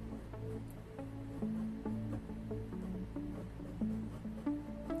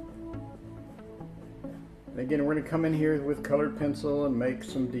 And again, we're going to come in here with colored pencil and make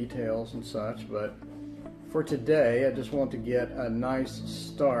some details and such, but for today I just want to get a nice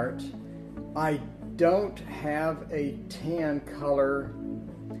start. I don't have a tan color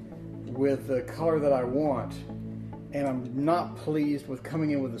with the color that I want, and I'm not pleased with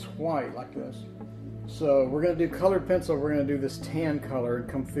coming in with this white like this. So we're going to do colored pencil, we're going to do this tan color and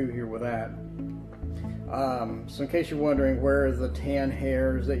come through here with that. So in case you're wondering where are the tan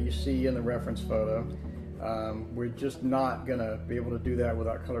hairs that you see in the reference photo, we're just not going to be able to do that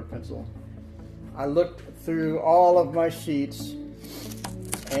without colored pencil. I looked through all of my sheets,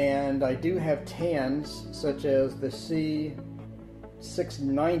 and I do have tans such as the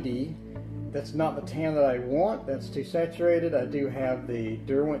C690. That's not the tan that I want, that's too saturated. I do have the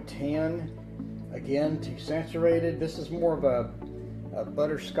Derwent tan, again too saturated. This is more of a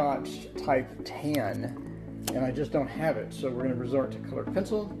butterscotch type tan, and I just don't have it, so we're going to resort to colored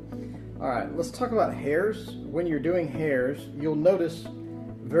pencil. Alright, let's talk about hairs. When you're doing hairs, you'll notice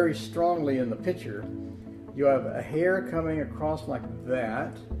very strongly in the picture you have a hair coming across like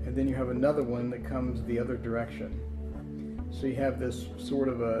that, and then you have another one that comes the other direction. So you have this sort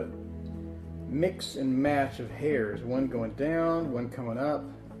of a mix and match of hairs, one going down, one coming up,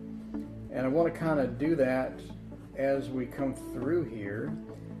 and I want to kind of do that as we come through here.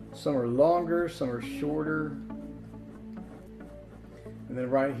 Some are longer, some are shorter, and then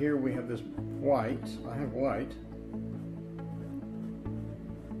right here we have this white. I have white.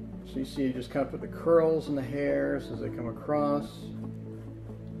 So you see, you just kind of put the curls in the hairs as they come across.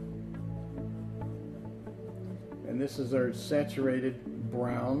 And this is our saturated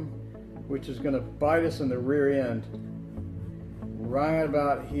brown, which is going to bite us in the rear end right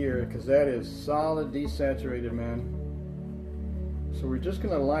about here, because that is solid desaturated, man. So we're just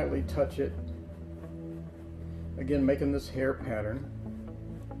going to lightly touch it, again making this hair pattern.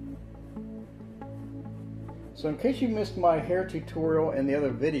 So in case you missed my hair tutorial and the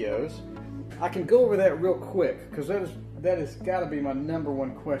other videos, I can go over that real quick, because that has got to be my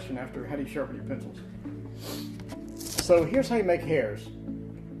 #1 question after how do you sharpen your pencils. So here's how you make hairs.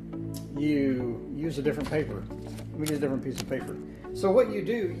 You use a different paper. Let me get a different piece of paper. So what you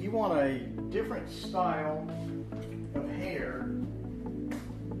do, you want a different style of hair.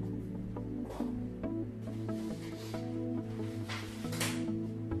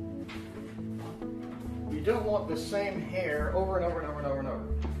 You don't want the same hair over and over and over and over and over.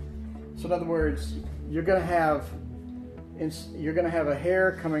 So in other words, you're going to have a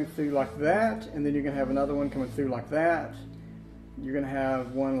hair coming through like that, and then you're going to have another one coming through like that. You're going to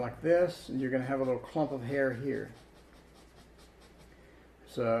have one like this, and you're going to have a little clump of hair here.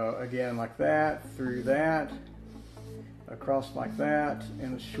 So again, like that, through that, across like that,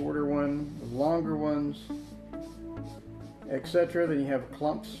 and a shorter one, longer ones, etc. Then you have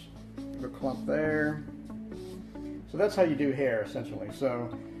clumps, a clump there. So that's how you do hair, essentially. So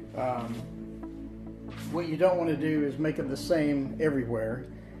what you don't want to do is make it the same everywhere,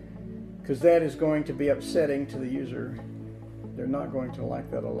 because that is going to be upsetting to the user. They're not going to like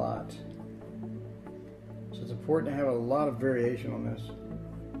that a lot. So it's important to have a lot of variation on this.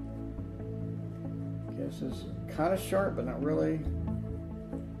 Okay, this is kind of sharp, but not really.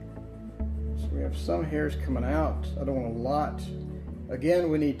 So we have some hairs coming out. I don't want a lot. Again,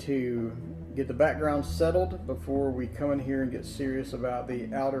 we need to get the background settled before we come in here and get serious about the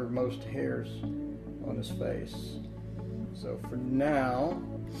outermost hairs on his face. So for now,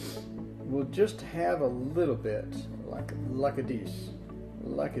 we'll just have a little bit, like a dece.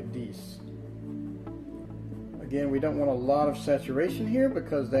 Again, we don't want a lot of saturation here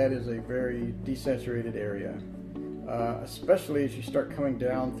because that is a very desaturated area. Especially as you start coming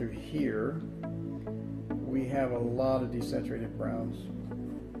down through here, we have a lot of desaturated browns.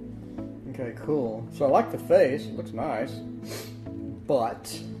 Okay, cool. So I like the face, it looks nice,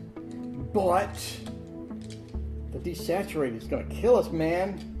 but the desaturated is gonna kill us,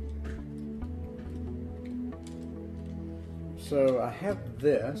 man. So I have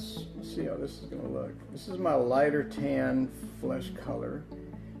this. Let's see how this is gonna look. This is my lighter tan flesh color,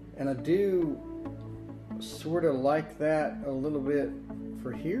 and I do sort of like that a little bit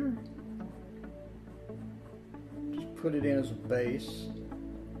for here. Just put it in as a base.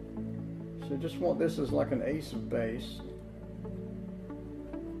 So just want this as like an ace of base.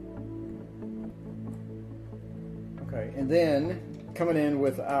 Okay, and then coming in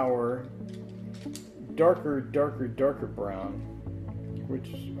with our darker brown,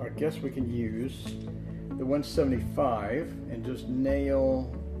 which I guess we can use the 175 and just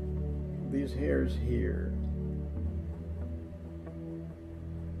nail these hairs here.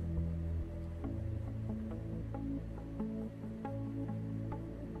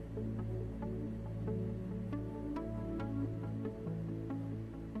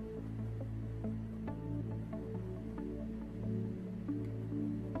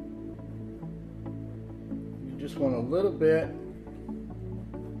 Just want a little bit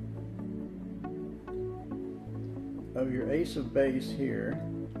of your ace of base here.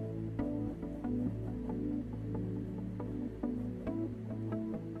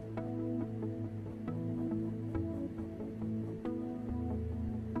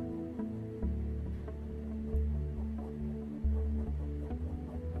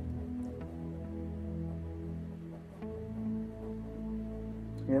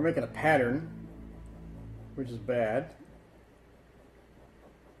 We're making a pattern, which is bad.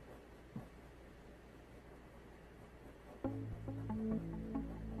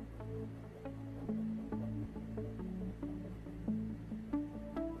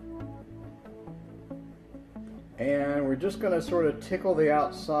 And we're just going to sort of tickle the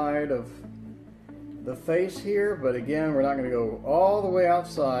outside of the face here, but again, we're not going to go all the way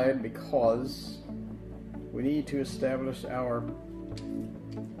outside because we need to establish our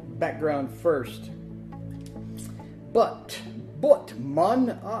background first. But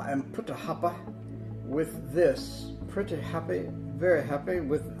man, I am pretty happy with this. Pretty happy, very happy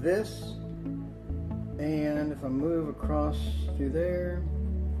with this. And if I move across through there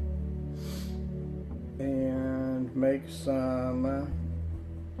and make some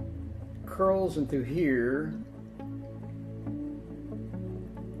curls in through here.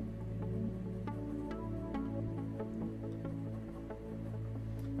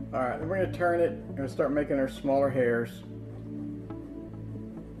 Alright, then we're going to turn it and start making our smaller hairs.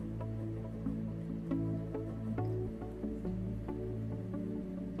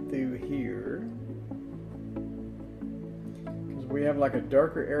 Through here. Because we have like a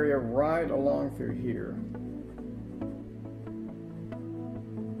darker area right along through here.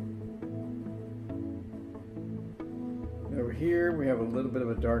 And over here we have a little bit of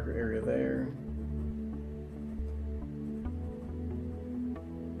a darker area there.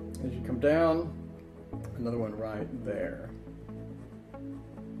 As you come down, Another one right there.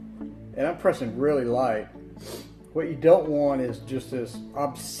 And I'm pressing really light. What you don't want is just this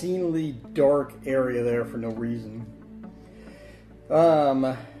obscenely dark area there for no reason.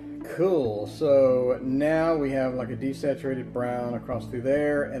 Cool. So now we have like a desaturated brown across through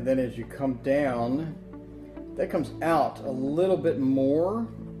there, and then as you come down, that comes out a little bit more,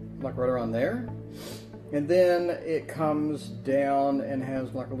 like right around there. And then it comes down and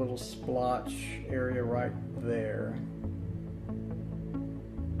has like a little splotch area right there.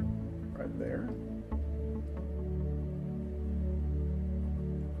 Right there.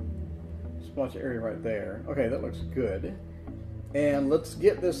 Splotchy area right there. Okay, that looks good. And let's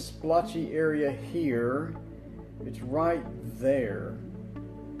get this splotchy area here. It's right there.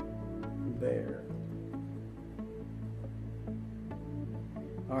 There.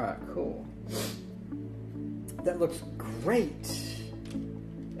 Alright, cool. That looks great.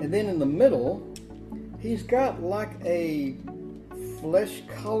 And then in the middle, he's got like a flesh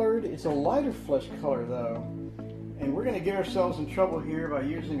colored, it's a lighter flesh color though. And we're going to get ourselves in trouble here by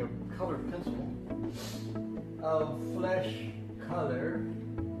using a colored pencil of flesh color.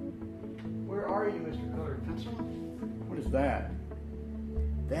 Where are you, Mr. Colored Pencil? What is that?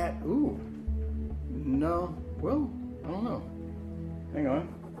 That, ooh. No, well, I don't know. Hang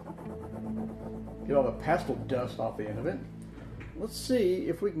on. Get all the pastel dust off the end of it. Let's see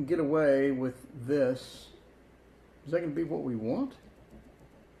if we can get away with this. Is that going to be what we want?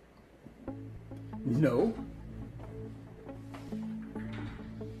 No.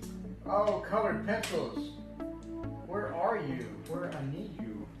 Oh, colored pencils. Where are you? Where I need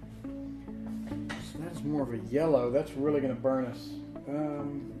you. So that's more of a yellow. That's really going to burn us.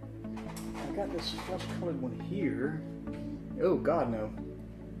 I got this flesh colored one here. Oh, God, no.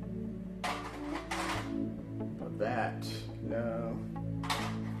 Not that. No.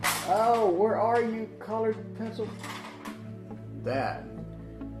 Oh, where are you, colored pencil? That.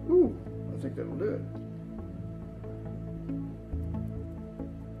 Ooh, I think that'll do it.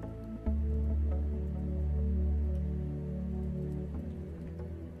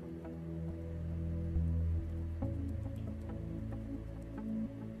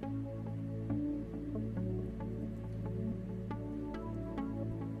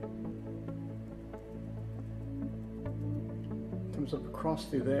 Comes up across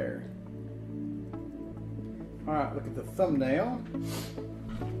through there. Alright, look at the thumbnail.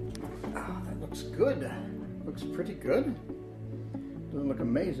 Oh, that looks good. Looks pretty good. Doesn't look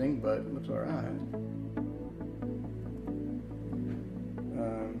amazing, but it looks alright.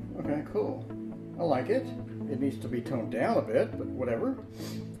 Okay, cool. I like it. It needs to be toned down a bit, but whatever.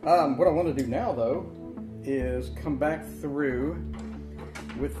 What I want to do now, though, is come back through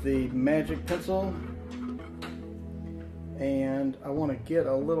with the magic pencil. And I want to get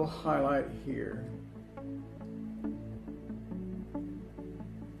a little highlight here.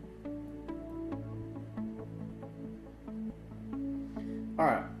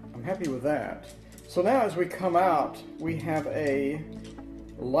 Alright, I'm happy with that. So now as we come out, we have a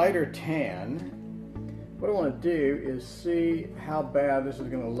lighter tan. What I want to do is see how bad this is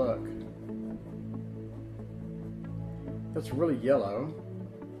going to look. That's really yellow.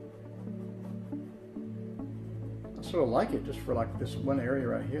 I sort of like it just for like this one area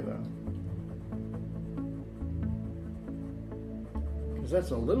right here though. Because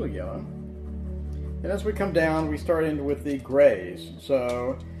that's a little yellow. And as we come down, we start into with the grays.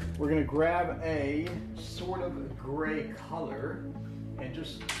 So we're going to grab a sort of gray color and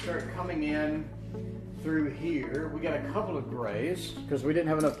just start coming in through here. We got a couple of grays because we didn't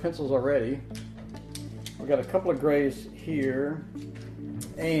have enough pencils already. We got a couple of grays here.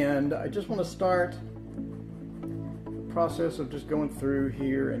 And I just want to start the process of just going through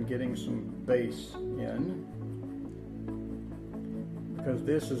here and getting some base in. Because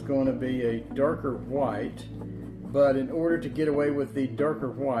this is going to be a darker white, but in order to get away with the darker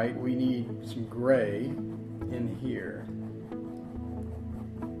white, we need some gray in here.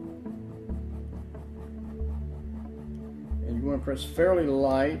 And you want to press fairly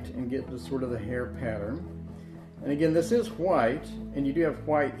light and get the sort of the hair pattern. And again, this is white, and you do have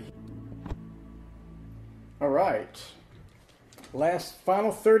white. All right,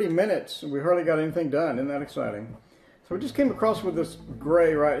 final 30 minutes, and we hardly got anything done. Isn't that exciting? So we just came across with this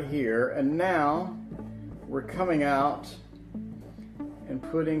gray right here, and now we're coming out and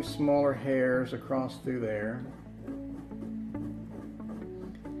putting smaller hairs across through there.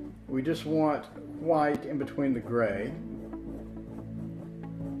 We just want white in between the gray.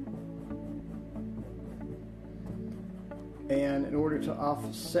 And in order to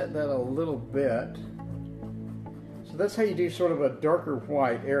offset that a little bit, so that's how you do sort of a darker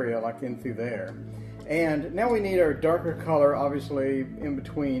white area like in through there. And now we need our darker color, obviously, in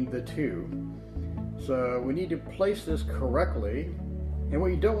between the two. So we need to place this correctly. And what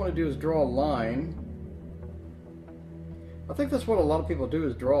you don't want to do is draw a line. I think that's what a lot of people do,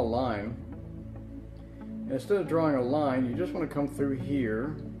 is draw a line. And instead of drawing a line, you just want to come through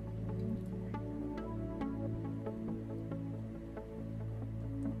here.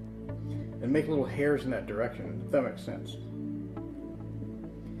 And make little hairs in that direction, if that makes sense.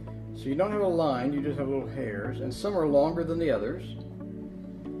 So you don't have a line, you just have little hairs, and some are longer than the others.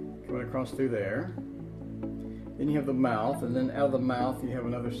 Coming across through there. Then you have the mouth, and then out of the mouth you have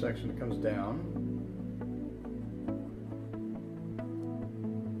another section that comes down.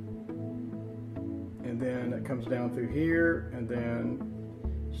 And then it comes down through here, and then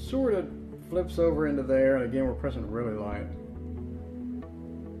sort of flips over into there, and again we're pressing really light.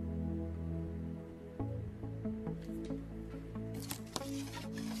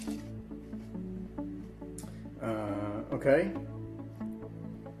 Okay.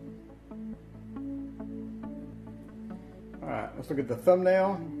 Alright, let's look at the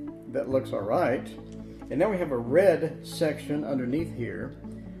thumbnail. That looks alright. And now we have a red section underneath here.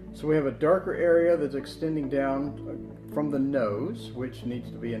 So we have a darker area that's extending down from the nose, which needs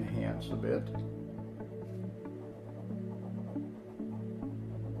to be enhanced a bit.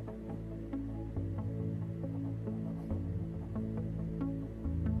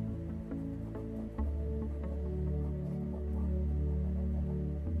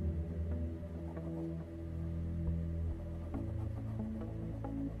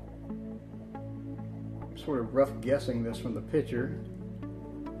 Sort of rough guessing this from the picture.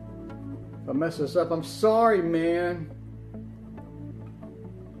 If I mess this up, I'm sorry, man.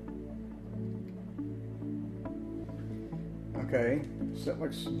 Okay, so that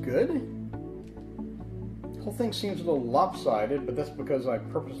looks good. The whole thing seems a little lopsided, but that's because I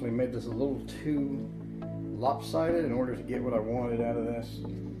purposely made this a little too lopsided in order to get what I wanted out of this.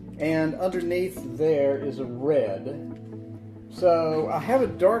 And underneath there is a red. So I have a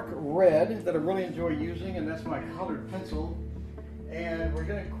dark red that I really enjoy using, and that's my colored pencil. And we're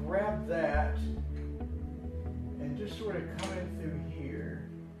going to grab that and just sort of come in through here.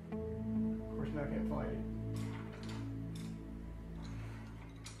 Of course, now I can't find it.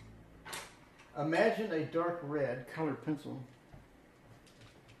 Imagine a dark red colored pencil.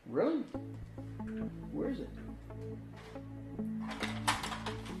 Really? Where is it?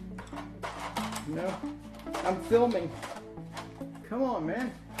 No, I'm filming. Come on,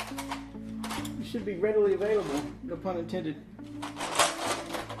 man. You should be readily available. No pun intended.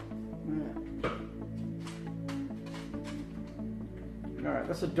 Alright,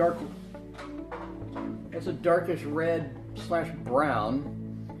 that's a darkish red / brown.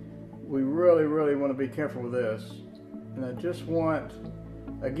 We really want to be careful with this. And I just want,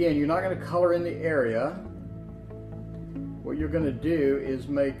 again, you're not going to color in the area. What you're going to do is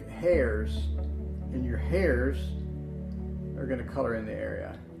make hairs, and your hairs are going to color in the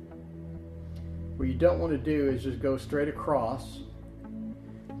area. What you don't want to do is just go straight across,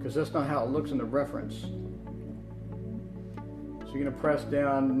 because that's not how it looks in the reference. So you're going to press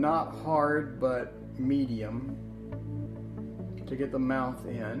down, not hard but medium, to get the mouth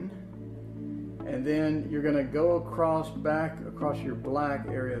in. And then you're going to go back across your black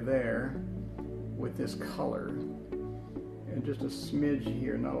area there with this color. And just a smidge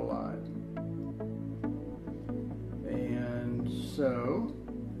here, not a lot. So,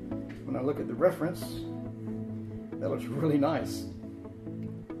 when I look at the reference, that looks really nice.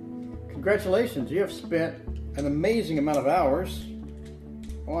 Congratulations, you have spent an amazing amount of hours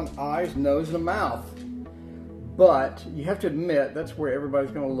on eyes, nose, and a mouth. But you have to admit, that's where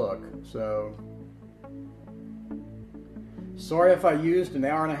everybody's going to look. So, sorry if I used an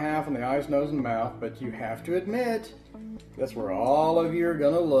hour and a half on the eyes, nose, and mouth, but you have to admit, that's where all of you are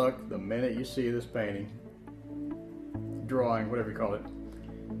going to look the minute you see this painting. Drawing, whatever you call it.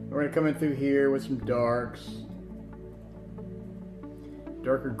 We're going to come in through here with some darks,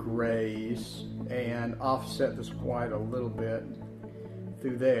 darker grays, and offset this white a little bit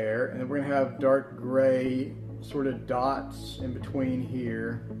through there. And then we're going to have dark gray sort of dots in between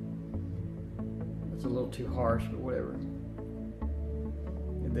here. It's a little too harsh, but whatever.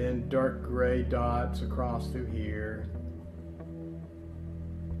 And then dark gray dots across through here,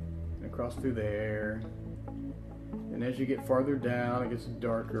 and across through there. And as you get farther down, it gets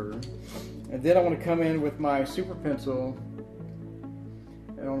darker. And then I want to come in with my super pencil,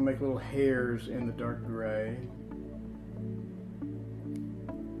 and I want to make little hairs in the dark gray.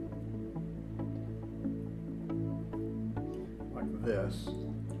 Like this.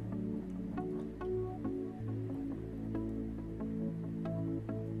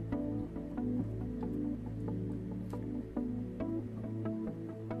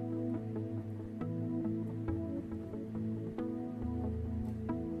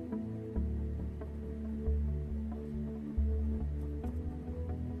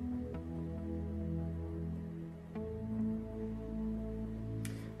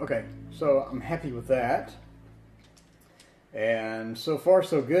 Okay, so I'm happy with that. And so far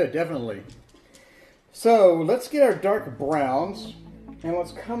so good, definitely. So let's get our dark browns and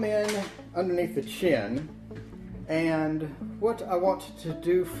let's come in underneath the chin. And what I want to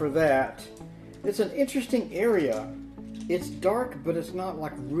do for that, it's an interesting area. It's dark, but it's not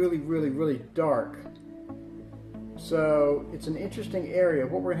like really dark. So it's an interesting area.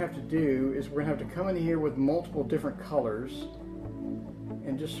 What we're gonna have to do is we're gonna have to come in here with multiple different colors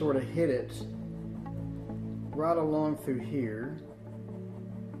and just sort of hit it right along through here.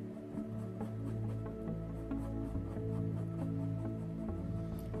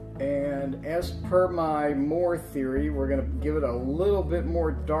 And as per my more theory, we're going to give it a little bit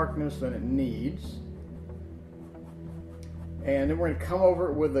more darkness than it needs. And then we're going to come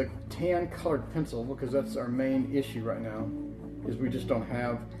over it with a tan colored pencil, because that's our main issue right now, is we just don't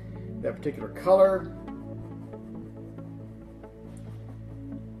have that particular color.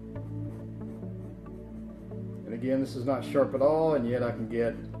 And again, this is not sharp at all, and yet I can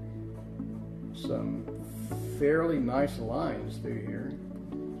get some fairly nice lines through here.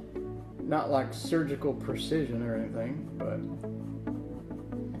 Not like surgical precision or anything, but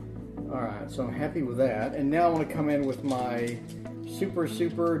alright, so I'm happy with that. And now I want to come in with my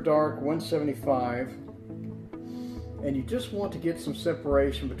super dark 175, and you just want to get some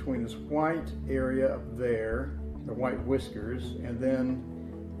separation between this white area up there, the white whiskers, and then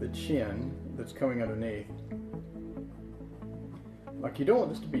the chin that's coming underneath. Like, you don't want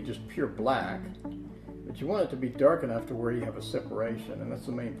this to be just pure black, but you want it to be dark enough to where you have a separation, and that's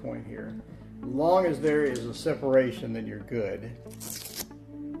the main point here. As long as there is a separation, then you're good.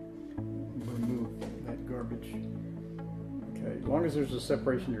 Remove that garbage. Okay, as long as there's a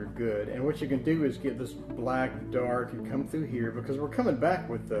separation, you're good. And what you can do is get this black, dark, and come through here, because we're coming back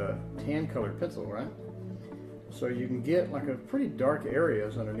with the tan colored pencil, right? So you can get like a pretty dark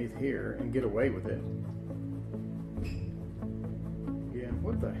areas underneath here and get away with it. Yeah,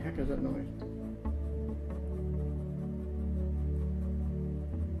 what the heck is that noise?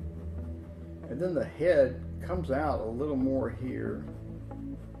 And then the head comes out a little more here.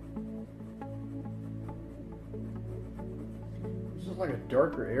 This is like a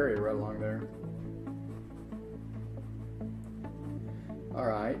darker area right along there. All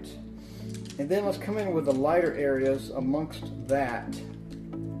right. And then let's come in with the lighter areas amongst that.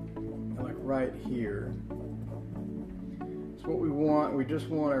 Like right here. That's what we want. We just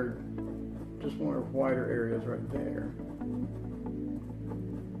want our whiter areas right there.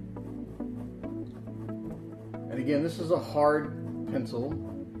 And again, this is a hard pencil.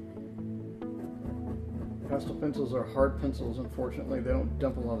 Pastel pencils are hard pencils, unfortunately. They don't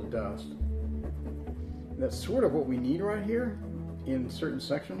dump a lot of dust. And that's sort of what we need right here in certain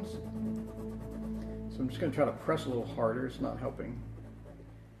sections. So I'm just going to try to press a little harder. It's not helping.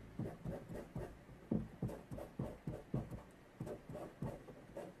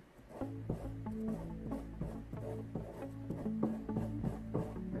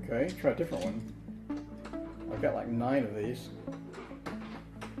 Okay, try a different one. I've got like 9 of these.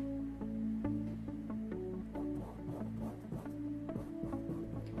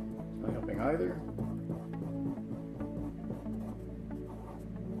 Not helping either.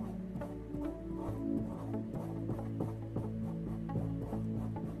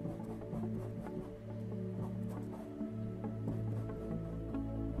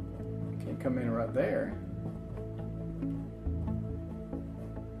 Can't come in right there.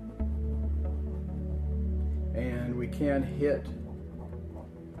 And we can hit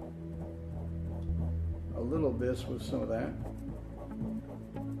a little of this with some of that.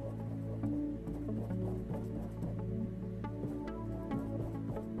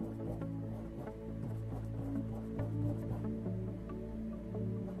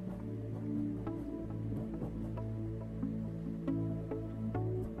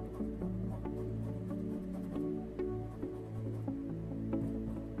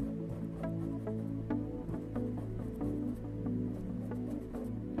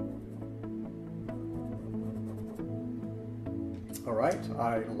 All right,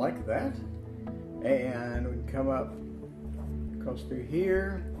 I like that. And we can come up, across through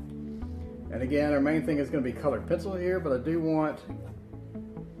here. And again, our main thing is going to be colored pencil here, but I do want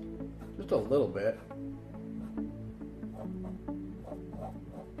just a little bit.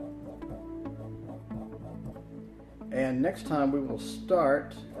 And next time we will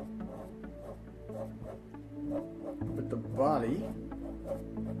start with the body.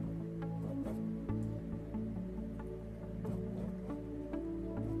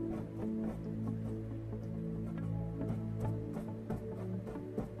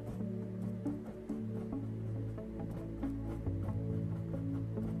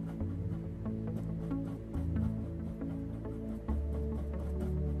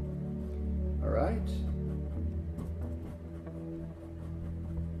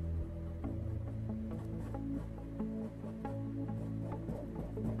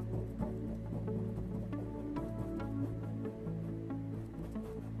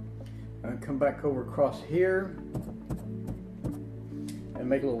 come back over across here and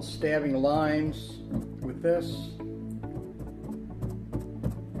make little stabbing lines with this.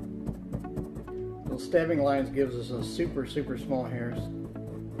 Little stabbing lines gives us a super small hairs.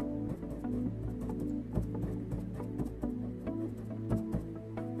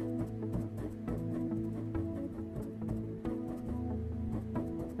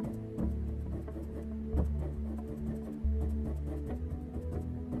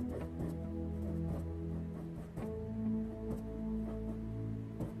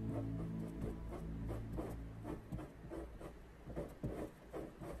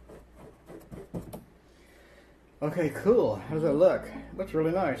 Okay, cool. How does that look? Looks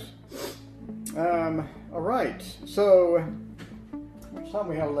really nice. All right, so how much time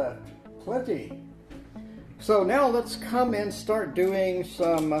we have left? Plenty. So now let's come and start doing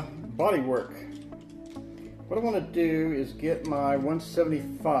some body work. What I want to do is get my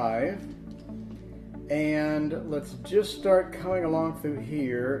 175 and let's just start coming along through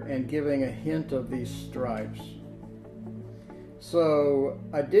here and giving a hint of these stripes. So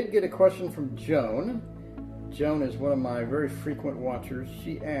I did get a question from Joan. Joan is one of my very frequent watchers.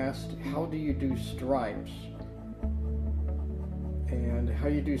 She asked, how do you do stripes? And how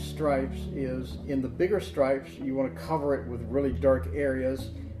you do stripes is, in the bigger stripes, you want to cover it with really dark areas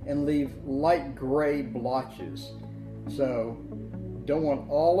and leave light gray blotches. So, don't want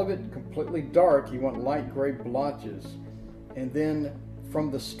all of it completely dark, you want light gray blotches. And then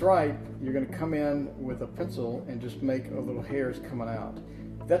from the stripe, you're going to come in with a pencil and just make a little hairs coming out.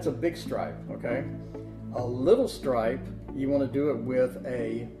 That's a big stripe, okay? A little stripe, you want to do it with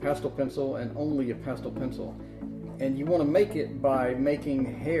a pastel pencil and only a pastel pencil. And you want to make it by making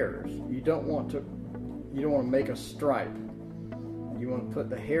hairs. You don't want to make a stripe. You want to put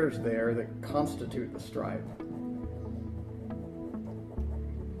the hairs there that constitute the stripe.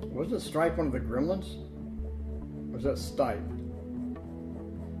 Wasn't stripe one of the gremlins? Or was that Stipe?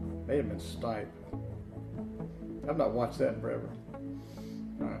 May have been Stipe. I've not watched that in forever.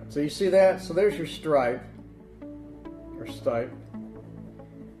 Alright, so you see that? So there's your stripe, or stipe.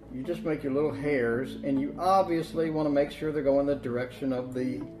 You just make your little hairs, and you obviously want to make sure they're going the direction of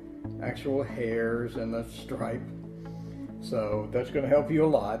the actual hairs and the stripe. So that's going to help you a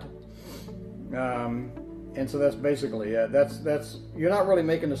lot. And so that's basically it. That's you're not really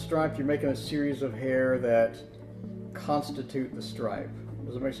making a stripe, you're making a series of hair that constitute the stripe.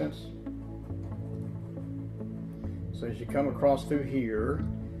 Does that make sense? So as you come across through here,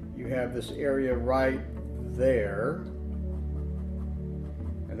 you have this area right there,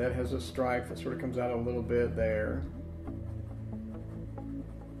 and that has a stripe that sort of comes out a little bit there,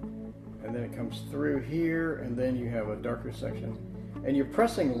 and then it comes through here, and then you have a darker section, and you're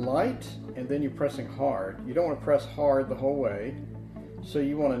pressing light and then you're pressing hard. You don't want to press hard the whole way, so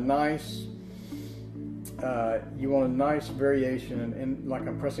you want a nice variation, and like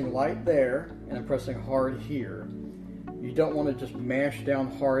I'm pressing light there and I'm pressing hard here. You don't want to just mash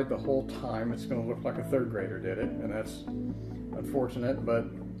down hard the whole time. It's going to look like a third grader did it, and that's unfortunate, but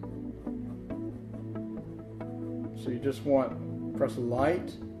so you just want press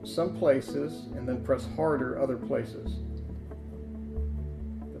light some places and then press harder other places.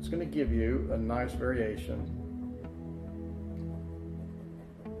 That's going to give you a nice variation.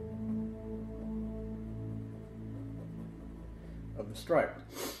 Of the stripe.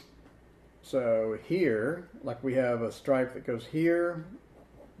 So here, like we have a stripe that goes here.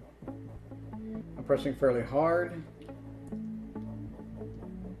 I'm pressing fairly hard.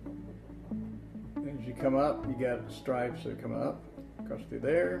 As you come up, you got stripes that come up, across through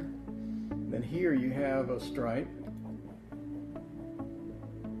there. Then here you have a stripe.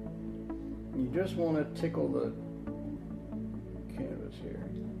 You just want to tickle the canvas here.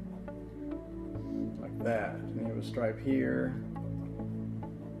 Like that. And you have a stripe here.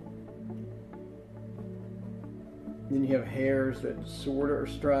 Then you have hairs that sort of are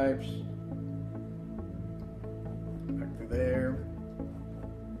stripes. Back through there.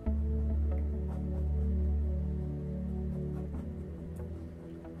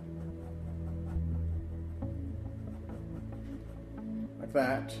 Like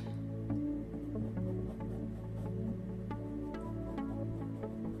that.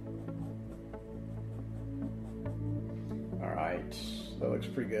 All right, that looks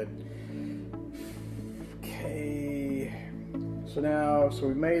pretty good. Okay, so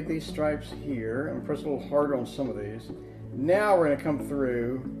we made these stripes here. I'm gonna press a little harder on some of these. Now we're gonna come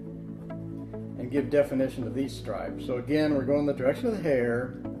through and give definition to these stripes. So again, we're going the direction of the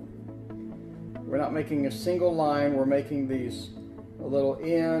hair. We're not making a single line. We're making these a little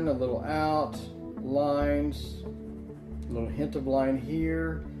in, a little out lines, a little hint of line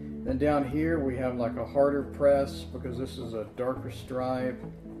here, Then down here we have like a harder press because this is a darker stripe.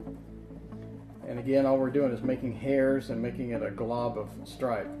 And again, all we're doing is making hairs and making it a glob of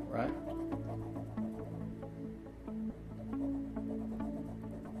stripe, right?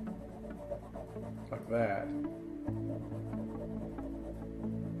 Like that.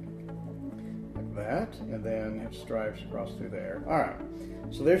 Like that. And then have stripes across through there. Alright,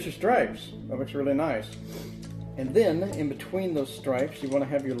 so there's your stripes. That looks really nice. And then, in between those stripes, you want to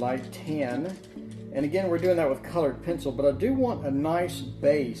have your light tan. And again, we're doing that with colored pencil, but I do want a nice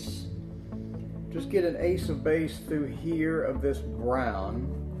base. Just get an ace of base through here of this brown.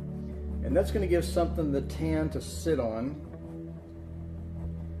 And that's going to give something the tan to sit on.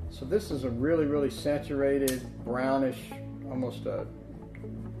 So this is a really, really saturated, brownish, almost a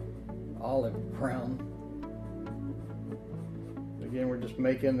olive brown. Again, we're just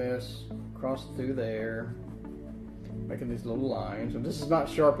making this cross through there. Making these little lines, and this is not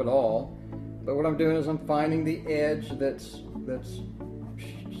sharp at all, but what I'm doing is I'm finding the edge that's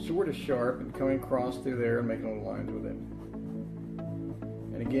sort of sharp and coming across through there and making little lines with it.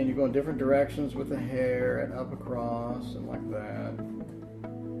 And again, you go in different directions with the hair and up across and like that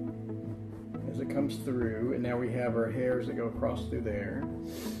as it comes through. And now we have our hairs that go across through there,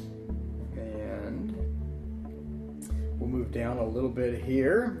 and we'll move down a little bit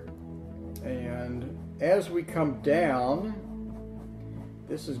here. And as we come down,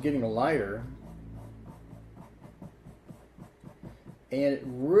 this is getting lighter, and it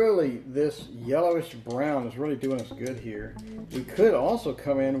really, this yellowish brown is really doing us good here. We could also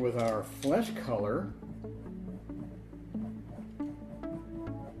come in with our flesh color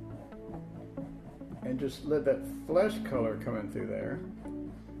and just let that flesh color come in through there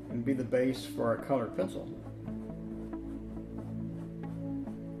and be the base for our colored pencil.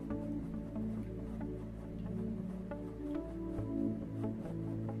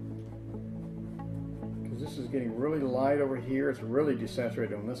 This is getting really light over here. It's really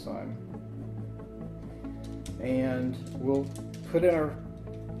desaturated on this side. And we'll put in our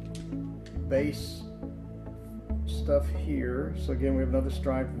base stuff here. So again, we have another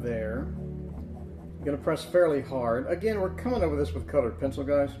stripe there. I'm going to press fairly hard. Again, we're coming over this with colored pencil,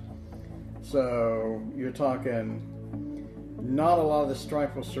 guys. So you're talking, not a lot of the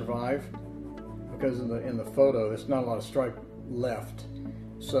stripe will survive because in the photo, there's not a lot of stripe left.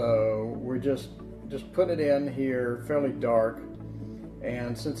 So we're just putting it in here fairly dark,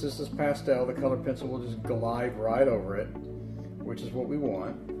 and since this is pastel, the colored pencil will just glide right over it, which is what we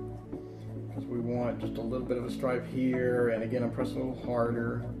want, because we want just a little bit of a stripe here. And again, I'm pressing a little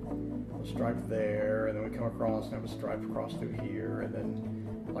harder, a stripe there, and then we come across and have a stripe across through here, and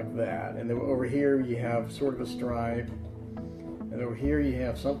then like that. And then over here you have sort of a stripe, and over here you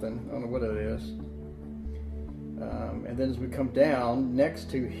have something, I don't know what it is. And then as we come down, next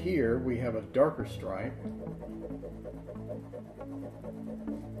to here, we have a darker stripe.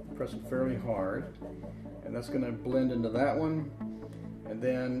 Press it fairly hard, and that's going to blend into that one. And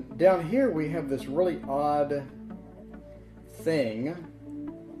then down here, we have this really odd thing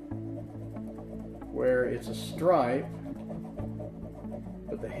where it's a stripe,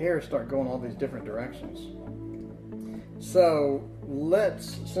 but the hairs start going all these different directions. So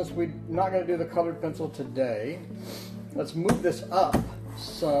since we're not going to do the colored pencil today, let's move this up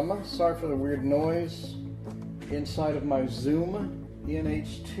some. Sorry for the weird noise inside of my Zoom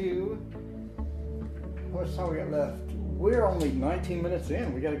NH2. How much time we got left? We're only 19 minutes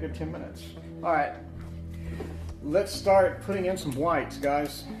in. We got a good 10 minutes. All right, let's start putting in some whites,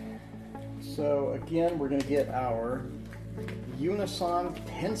 guys. So again, we're going to get our Unison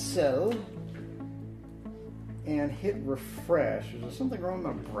pencil and hit refresh. Is there something wrong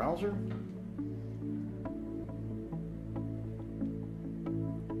with my browser?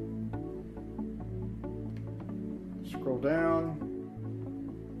 Scroll down.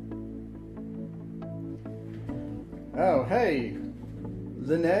 Oh, hey,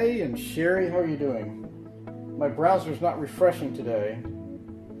 Lene and Sherry, how are you doing? My browser's not refreshing today.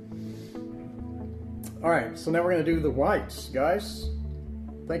 All right, so now we're going to do the whites, guys.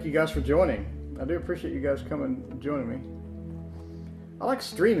 Thank you guys for joining. I do appreciate you guys coming and joining me. I like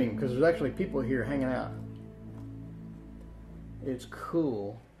streaming because there's actually people here hanging out. It's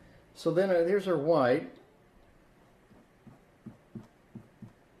cool. So then here's our white.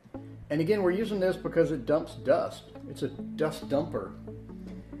 And again, we're using this because it dumps dust. It's a dust dumper.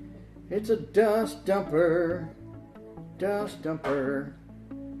 It's a dust dumper. Dust dumper.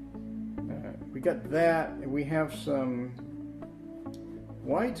 We got that, and we have some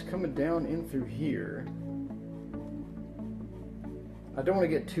whites coming down in through here. I don't want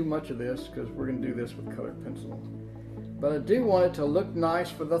to get too much of this because we're going to do this with colored pencil. But I do want it to look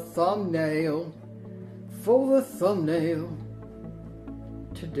nice for the thumbnail. For the thumbnail.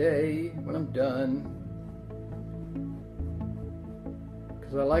 Today, when I'm done.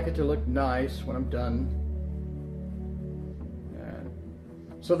 Because I like it to look nice when I'm done.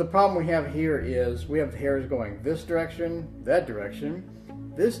 So the problem we have here is we have the hairs going this direction,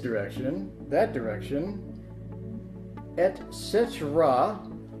 this direction, that direction, etc.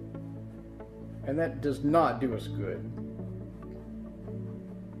 And that does not do us good.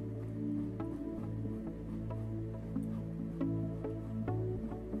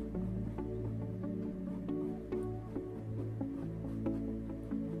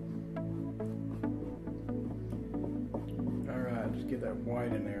 Get that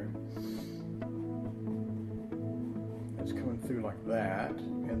white in there. It's coming through like that,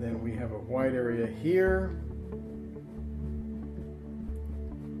 and then we have a white area here.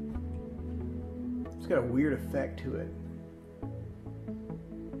 It's got a weird effect to it.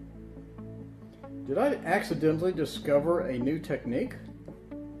 Did I accidentally discover a new technique?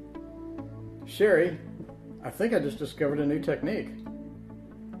 Sherry, I think I just discovered a new technique.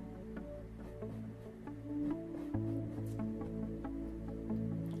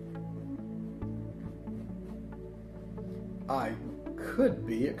 I could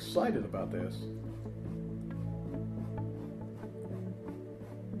be excited about this.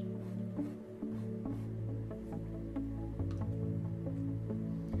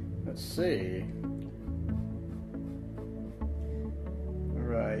 Let's see. All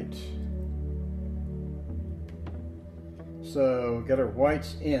right. So, got our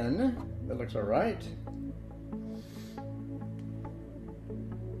whites in. That looks all right.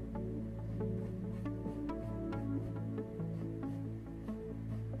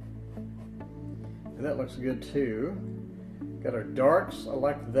 That looks good too. Got our darks, I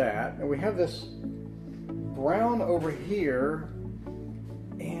like that. And we have this brown over here,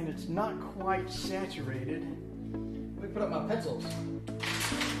 and it's not quite saturated. Let me put up my pencils.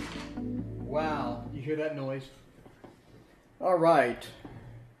 Wow, you hear that noise? All right.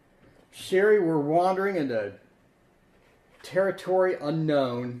 Sherry, we're wandering into territory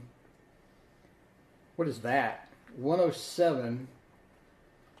unknown. What is that? 107.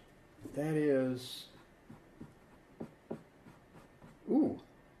 That is... Ooh,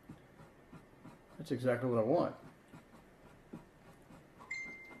 that's exactly what I want.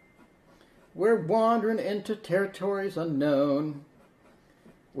 We're wandering into territories unknown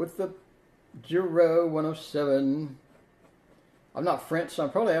with the Giro 107. I'm not French, so I'm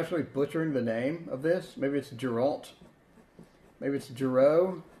probably actually butchering the name of this. Maybe it's Giralt. Maybe it's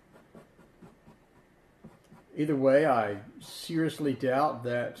Giro. Either way, I seriously doubt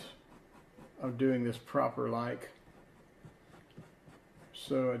that I'm doing this proper like.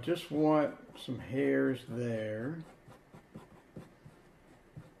 So I just want some hairs there.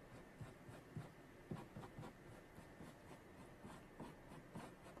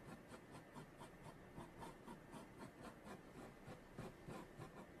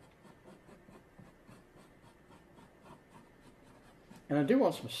 And I do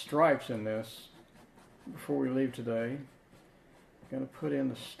want some stripes in this before we leave today. I'm going to put in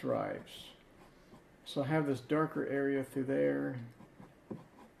the stripes. So I have this darker area through there.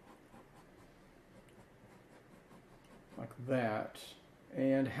 Like that.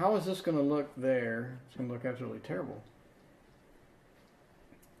 And how is this going to look there? It's going to look absolutely terrible.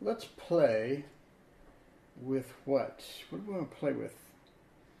 Let's play with what? What do we want to play with?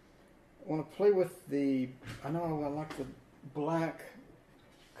 I want to play with the, I know I like the black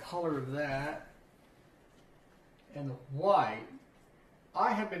color of that and the white.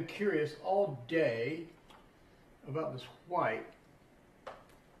 I have been curious all day about this white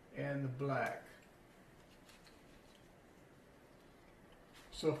and the black.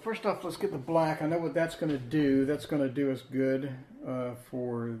 So first off, let's get the black. I know what that's going to do. That's going to do us good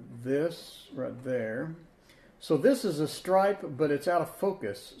for this right there. So this is a stripe, but it's out of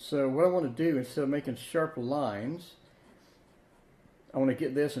focus. So what I want to do, instead of making sharp lines, I want to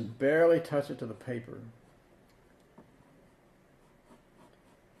get this and barely touch it to the paper.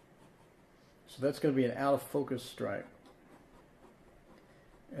 So that's going to be an out of focus stripe.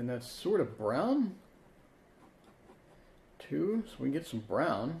 And that's sort of brown too, so we can get some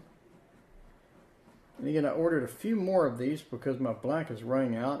brown. And again, I ordered a few more of these because my black is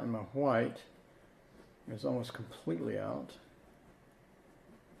running out and my white is almost completely out.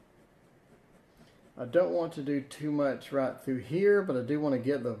 I don't want to do too much right through here, but I do want to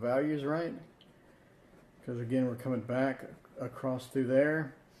get the values right. Because again, we're coming back across through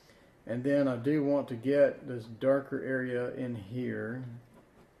there. And then I do want to get this darker area in here.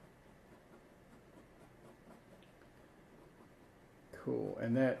 cool.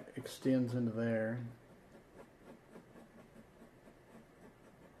 And that extends into there.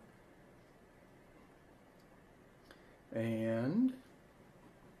 And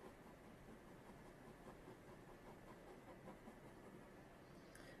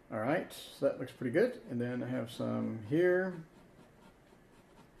all right, so that looks pretty good. And then I have some here.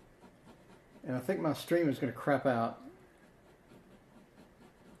 And I think my stream is going to crap out.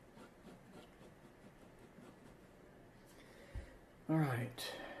 All right,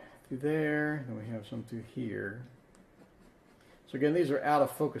 through there, then we have some through here. So again, these are out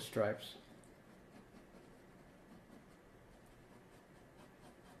of focus stripes.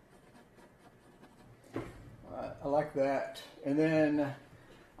 I like that. And then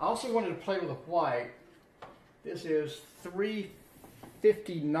I also wanted to play with a white. This is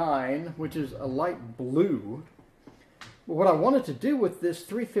 359, which is a light blue. But what I wanted to do with this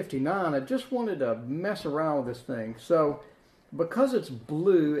 359, I just wanted to mess around with this thing. So because it's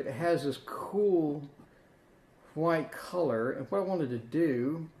blue, it has this cool white color. And what I wanted to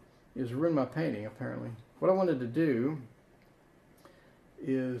do is ruin my painting, apparently. What I wanted to do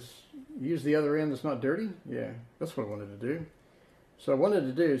is use the other end that's not dirty. Yeah, that's what I wanted to do. So what I wanted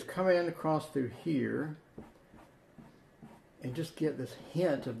to do is come in across through here and just get this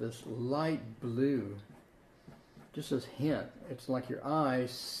hint of this light blue. Just this hint. It's like your eye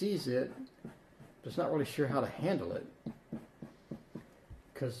sees it, but it's not really sure how to handle it.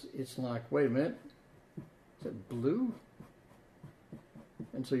 Because it's like, wait a minute, is it blue?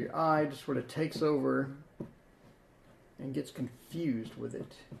 And so your eye just sort of takes over and gets confused with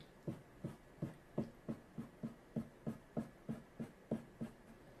it.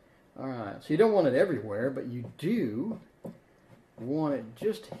 Alright, so you don't want it everywhere, but you do want it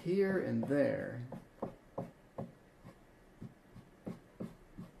just here and there.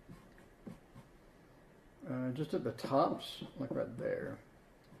 Just at the tops, like right there.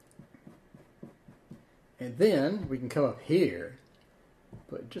 And then we can come up here,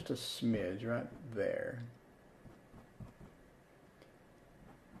 put just a smidge right there.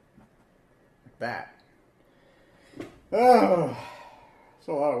 Like that. Oh, it's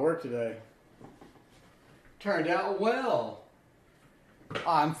a lot of work today. Turned out well.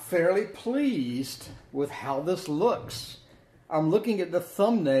 I'm fairly pleased with how this looks. I'm looking at the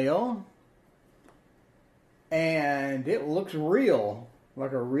thumbnail, and it looks real,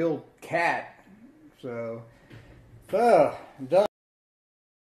 like a real cat. So, I'm done.